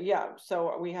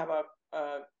 So we have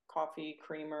a coffee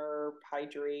creamer,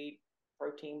 hydrate,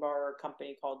 protein bar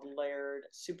company called Laird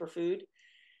Superfood.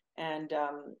 And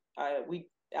we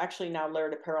actually now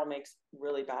Laird Apparel makes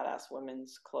really badass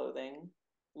women's clothing,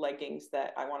 leggings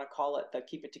that I want to call it the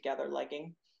Keep It Together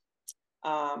legging,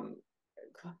 called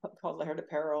Laird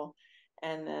Apparel.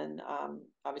 And then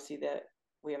obviously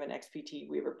we have an XPT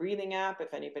Weaver breathing app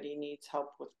if anybody needs help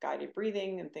with guided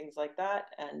breathing and things like that.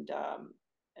 And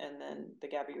then the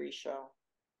Gabby Reece show.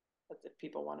 But if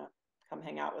people want to come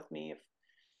hang out with me,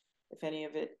 if any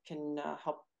of it can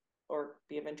help or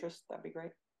be of interest, that'd be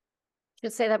great.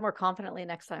 You'll say that more confidently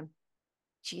next time.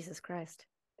 Jesus Christ.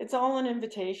 It's all an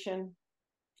invitation.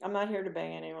 I'm not here to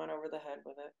bang anyone over the head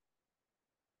with it.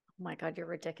 Oh my God, you're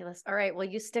ridiculous. All right, well,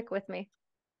 you stick with me.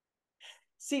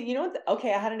 See, you know what?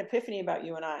 Okay, I had an epiphany about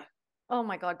you and I. Oh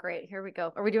my God, great. Here we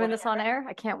go. Are we doing this on air?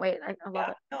 I can't wait. I love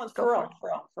it. No, it's go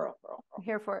for real. I'm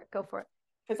here for it. Go for it.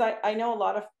 Because I know a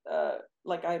lot of,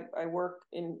 like I work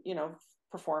in,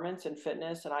 performance and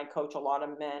fitness, and I coach a lot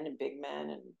of men and big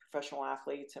men and professional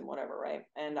athletes and whatever, right?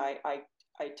 And I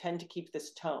tend to keep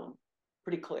this tone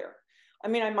pretty clear. I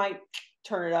mean, I might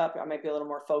turn it up. I might be a little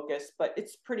more focused, but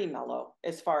it's pretty mellow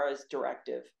as far as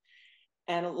directive.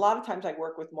 And a lot of times I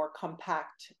work with more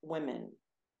compact women.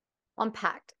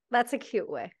 Unpacked. That's a cute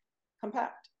way.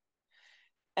 Compact.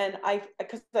 And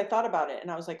because I thought about it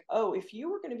and I was like, oh, if you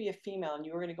were going to be a female and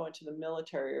you were going to go into the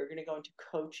military or you're going to go into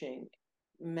coaching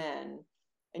men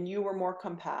and you were more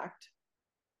compact,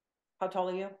 how tall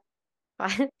are you?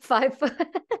 5 foot.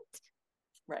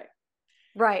 Right.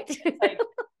 Right. Like,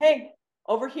 hey,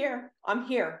 over here, I'm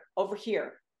here, over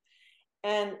here.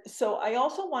 And so I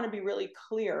also want to be really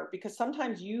clear, because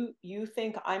sometimes you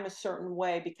think I'm a certain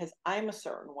way because I'm a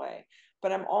certain way,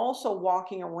 but I'm also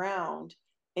walking around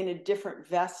in a different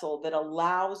vessel that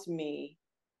allows me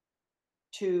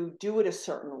to do it a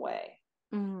certain way.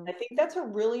 Mm-hmm. I think that's a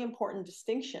really important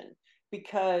distinction,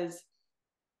 because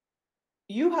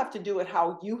you have to do it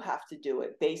how you have to do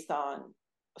it based on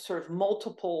sort of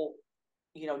multiple,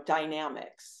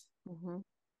 dynamics. Mm-hmm.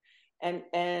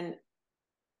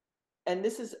 And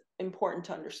this is important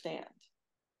to understand,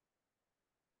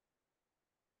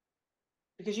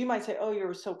 because you might say, oh,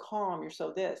 you're so calm, you're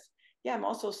so this. Yeah, I'm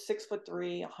also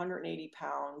 6'3", 180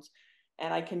 pounds.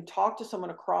 And I can talk to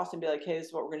someone across and be like, hey, this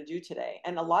is what we're going to do today.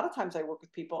 And a lot of times I work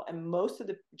with people and most of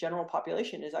the general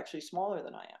population is actually smaller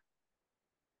than I am.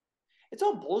 It's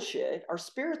all bullshit. Our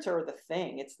spirits are the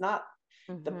thing. It's not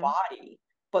the body.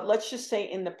 But let's just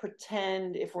say in the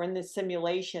pretend, if we're in this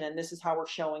simulation and this is how we're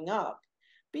showing up,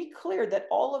 be clear that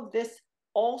all of this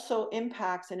also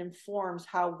impacts and informs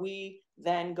how we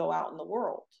then go out in the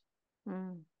world.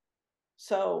 Mm.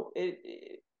 So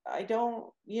I don't,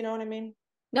 you know what I mean?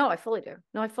 No, I fully do.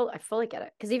 No, I fully get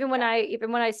it. Because even when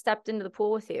I stepped into the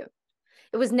pool with you,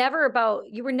 it was never about,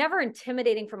 you were never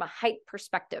intimidating from a height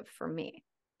perspective for me.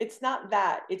 It's not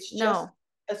that. It's just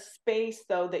a space,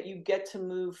 though, that you get to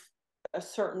move a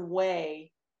certain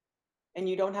way and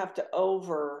you don't have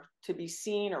to be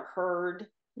seen or heard.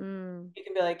 Mm. You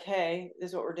can be like, hey, this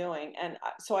is what we're doing. And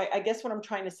so I guess what I'm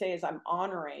trying to say is I'm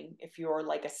honoring if you're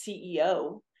like a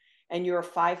CEO and you're a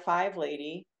 5'5"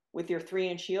 lady with your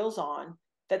 3-inch heels on,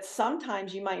 that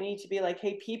sometimes you might need to be like,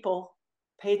 hey, people,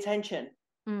 pay attention.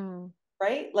 Mm.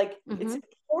 Right? Like it's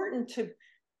important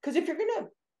because if you're going to,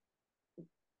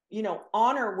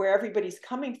 honor where everybody's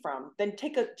coming from, then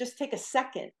just take a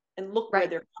second and look where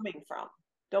they're coming from.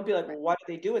 Don't be like, well, why do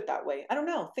they do it that way? I don't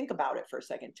know. Think about it for a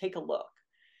second. Take a look.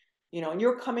 And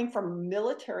you're coming from a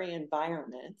military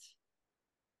environment.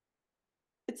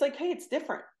 It's like, hey, it's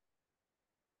different.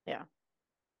 Yeah.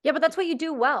 Yeah, but that's what you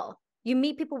do well. You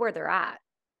meet people where they're at.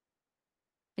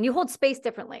 And you hold space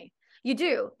differently. You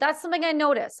do. That's something I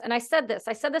notice. And I said this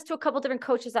to a couple different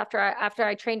coaches after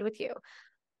I trained with you.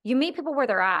 You meet people where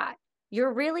they're at.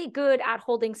 You're really good at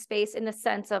holding space in the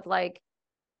sense of like,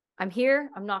 I'm here.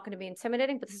 I'm not going to be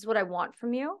intimidating, but this is what I want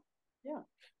from you. Yeah.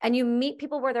 And you meet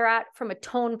people where they're at from a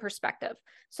tone perspective.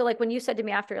 So like when you said to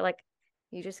me after, like,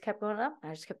 you just kept going up.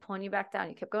 I just kept pulling you back down.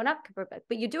 You kept going up.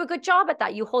 But you do a good job at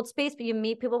that. You hold space, but you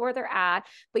meet people where they're at.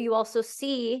 But you also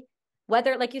see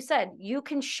whether, like you said, you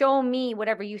can show me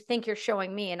whatever you think you're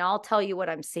showing me, and I'll tell you what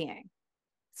I'm seeing.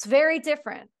 It's very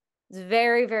different. It's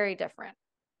very, very different.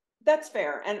 That's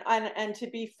fair. And to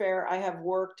be fair, I have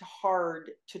worked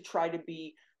hard to try to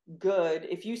be good.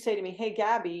 If you say to me, hey,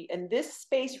 Gabby, in this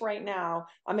space right now,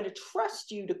 I'm going to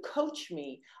trust you to coach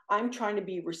me. I'm trying to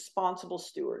be responsible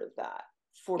steward of that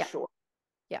for sure.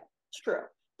 Yeah, it's true.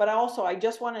 But I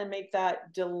just want to make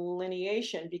that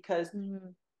delineation because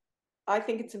I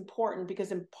think it's important,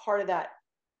 because in part of that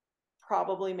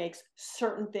probably makes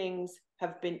certain things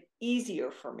have been easier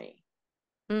for me.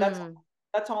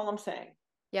 That's all I'm saying.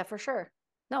 Yeah, for sure.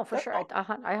 No, for That's sure. all.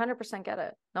 I 100% get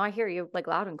it. No, I hear you like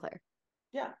loud and clear.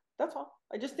 Yeah, that's all.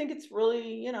 I just think it's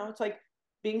really, it's like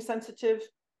being sensitive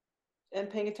and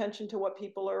paying attention to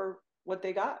what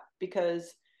they got,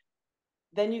 because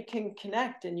then you can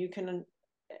connect and you can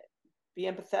be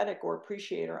empathetic or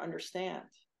appreciate or understand,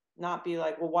 not be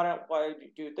like, well, why do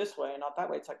you do it this way and not that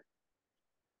way? It's like,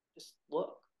 just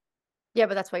look. Yeah,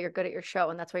 but that's why you're good at your show,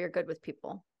 and that's why you're good with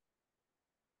people.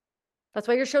 That's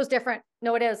why your show's different.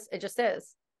 No, it is. It just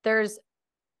is.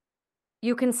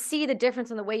 You can see the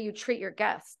difference in the way you treat your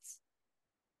guests.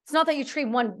 It's not that you treat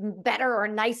one better or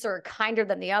nicer or kinder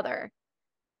than the other.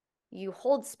 You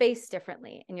hold space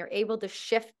differently and you're able to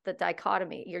shift the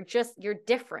dichotomy. You're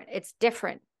different. It's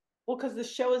different. Well, because the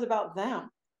show is about them.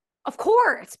 Of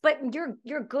course, but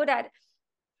you're good at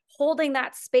holding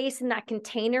that space and that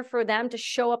container for them to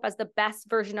show up as the best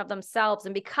version of themselves.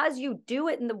 And because you do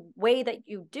it in the way that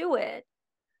you do it,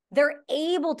 they're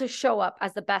able to show up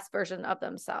as the best version of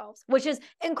themselves, which is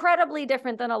incredibly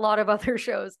different than a lot of other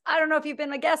shows. I don't know if you've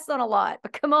been a guest on a lot,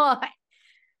 but come on.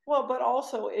 Well, but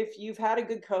also if you've had a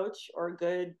good coach or a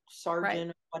good sergeant, right,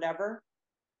 or whatever,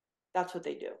 that's what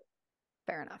they do.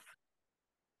 Fair enough.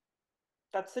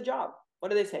 That's the job. What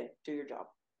do they say? Do your job.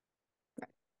 Right.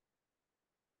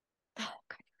 Oh,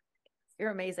 God.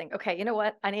 You're amazing. Okay, you know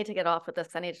what? I need to get off with this.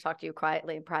 I need to talk to you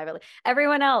quietly and privately.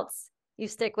 Everyone else, you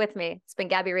stick with me. It's been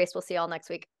Gabby Reece. We'll see you all next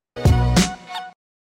week.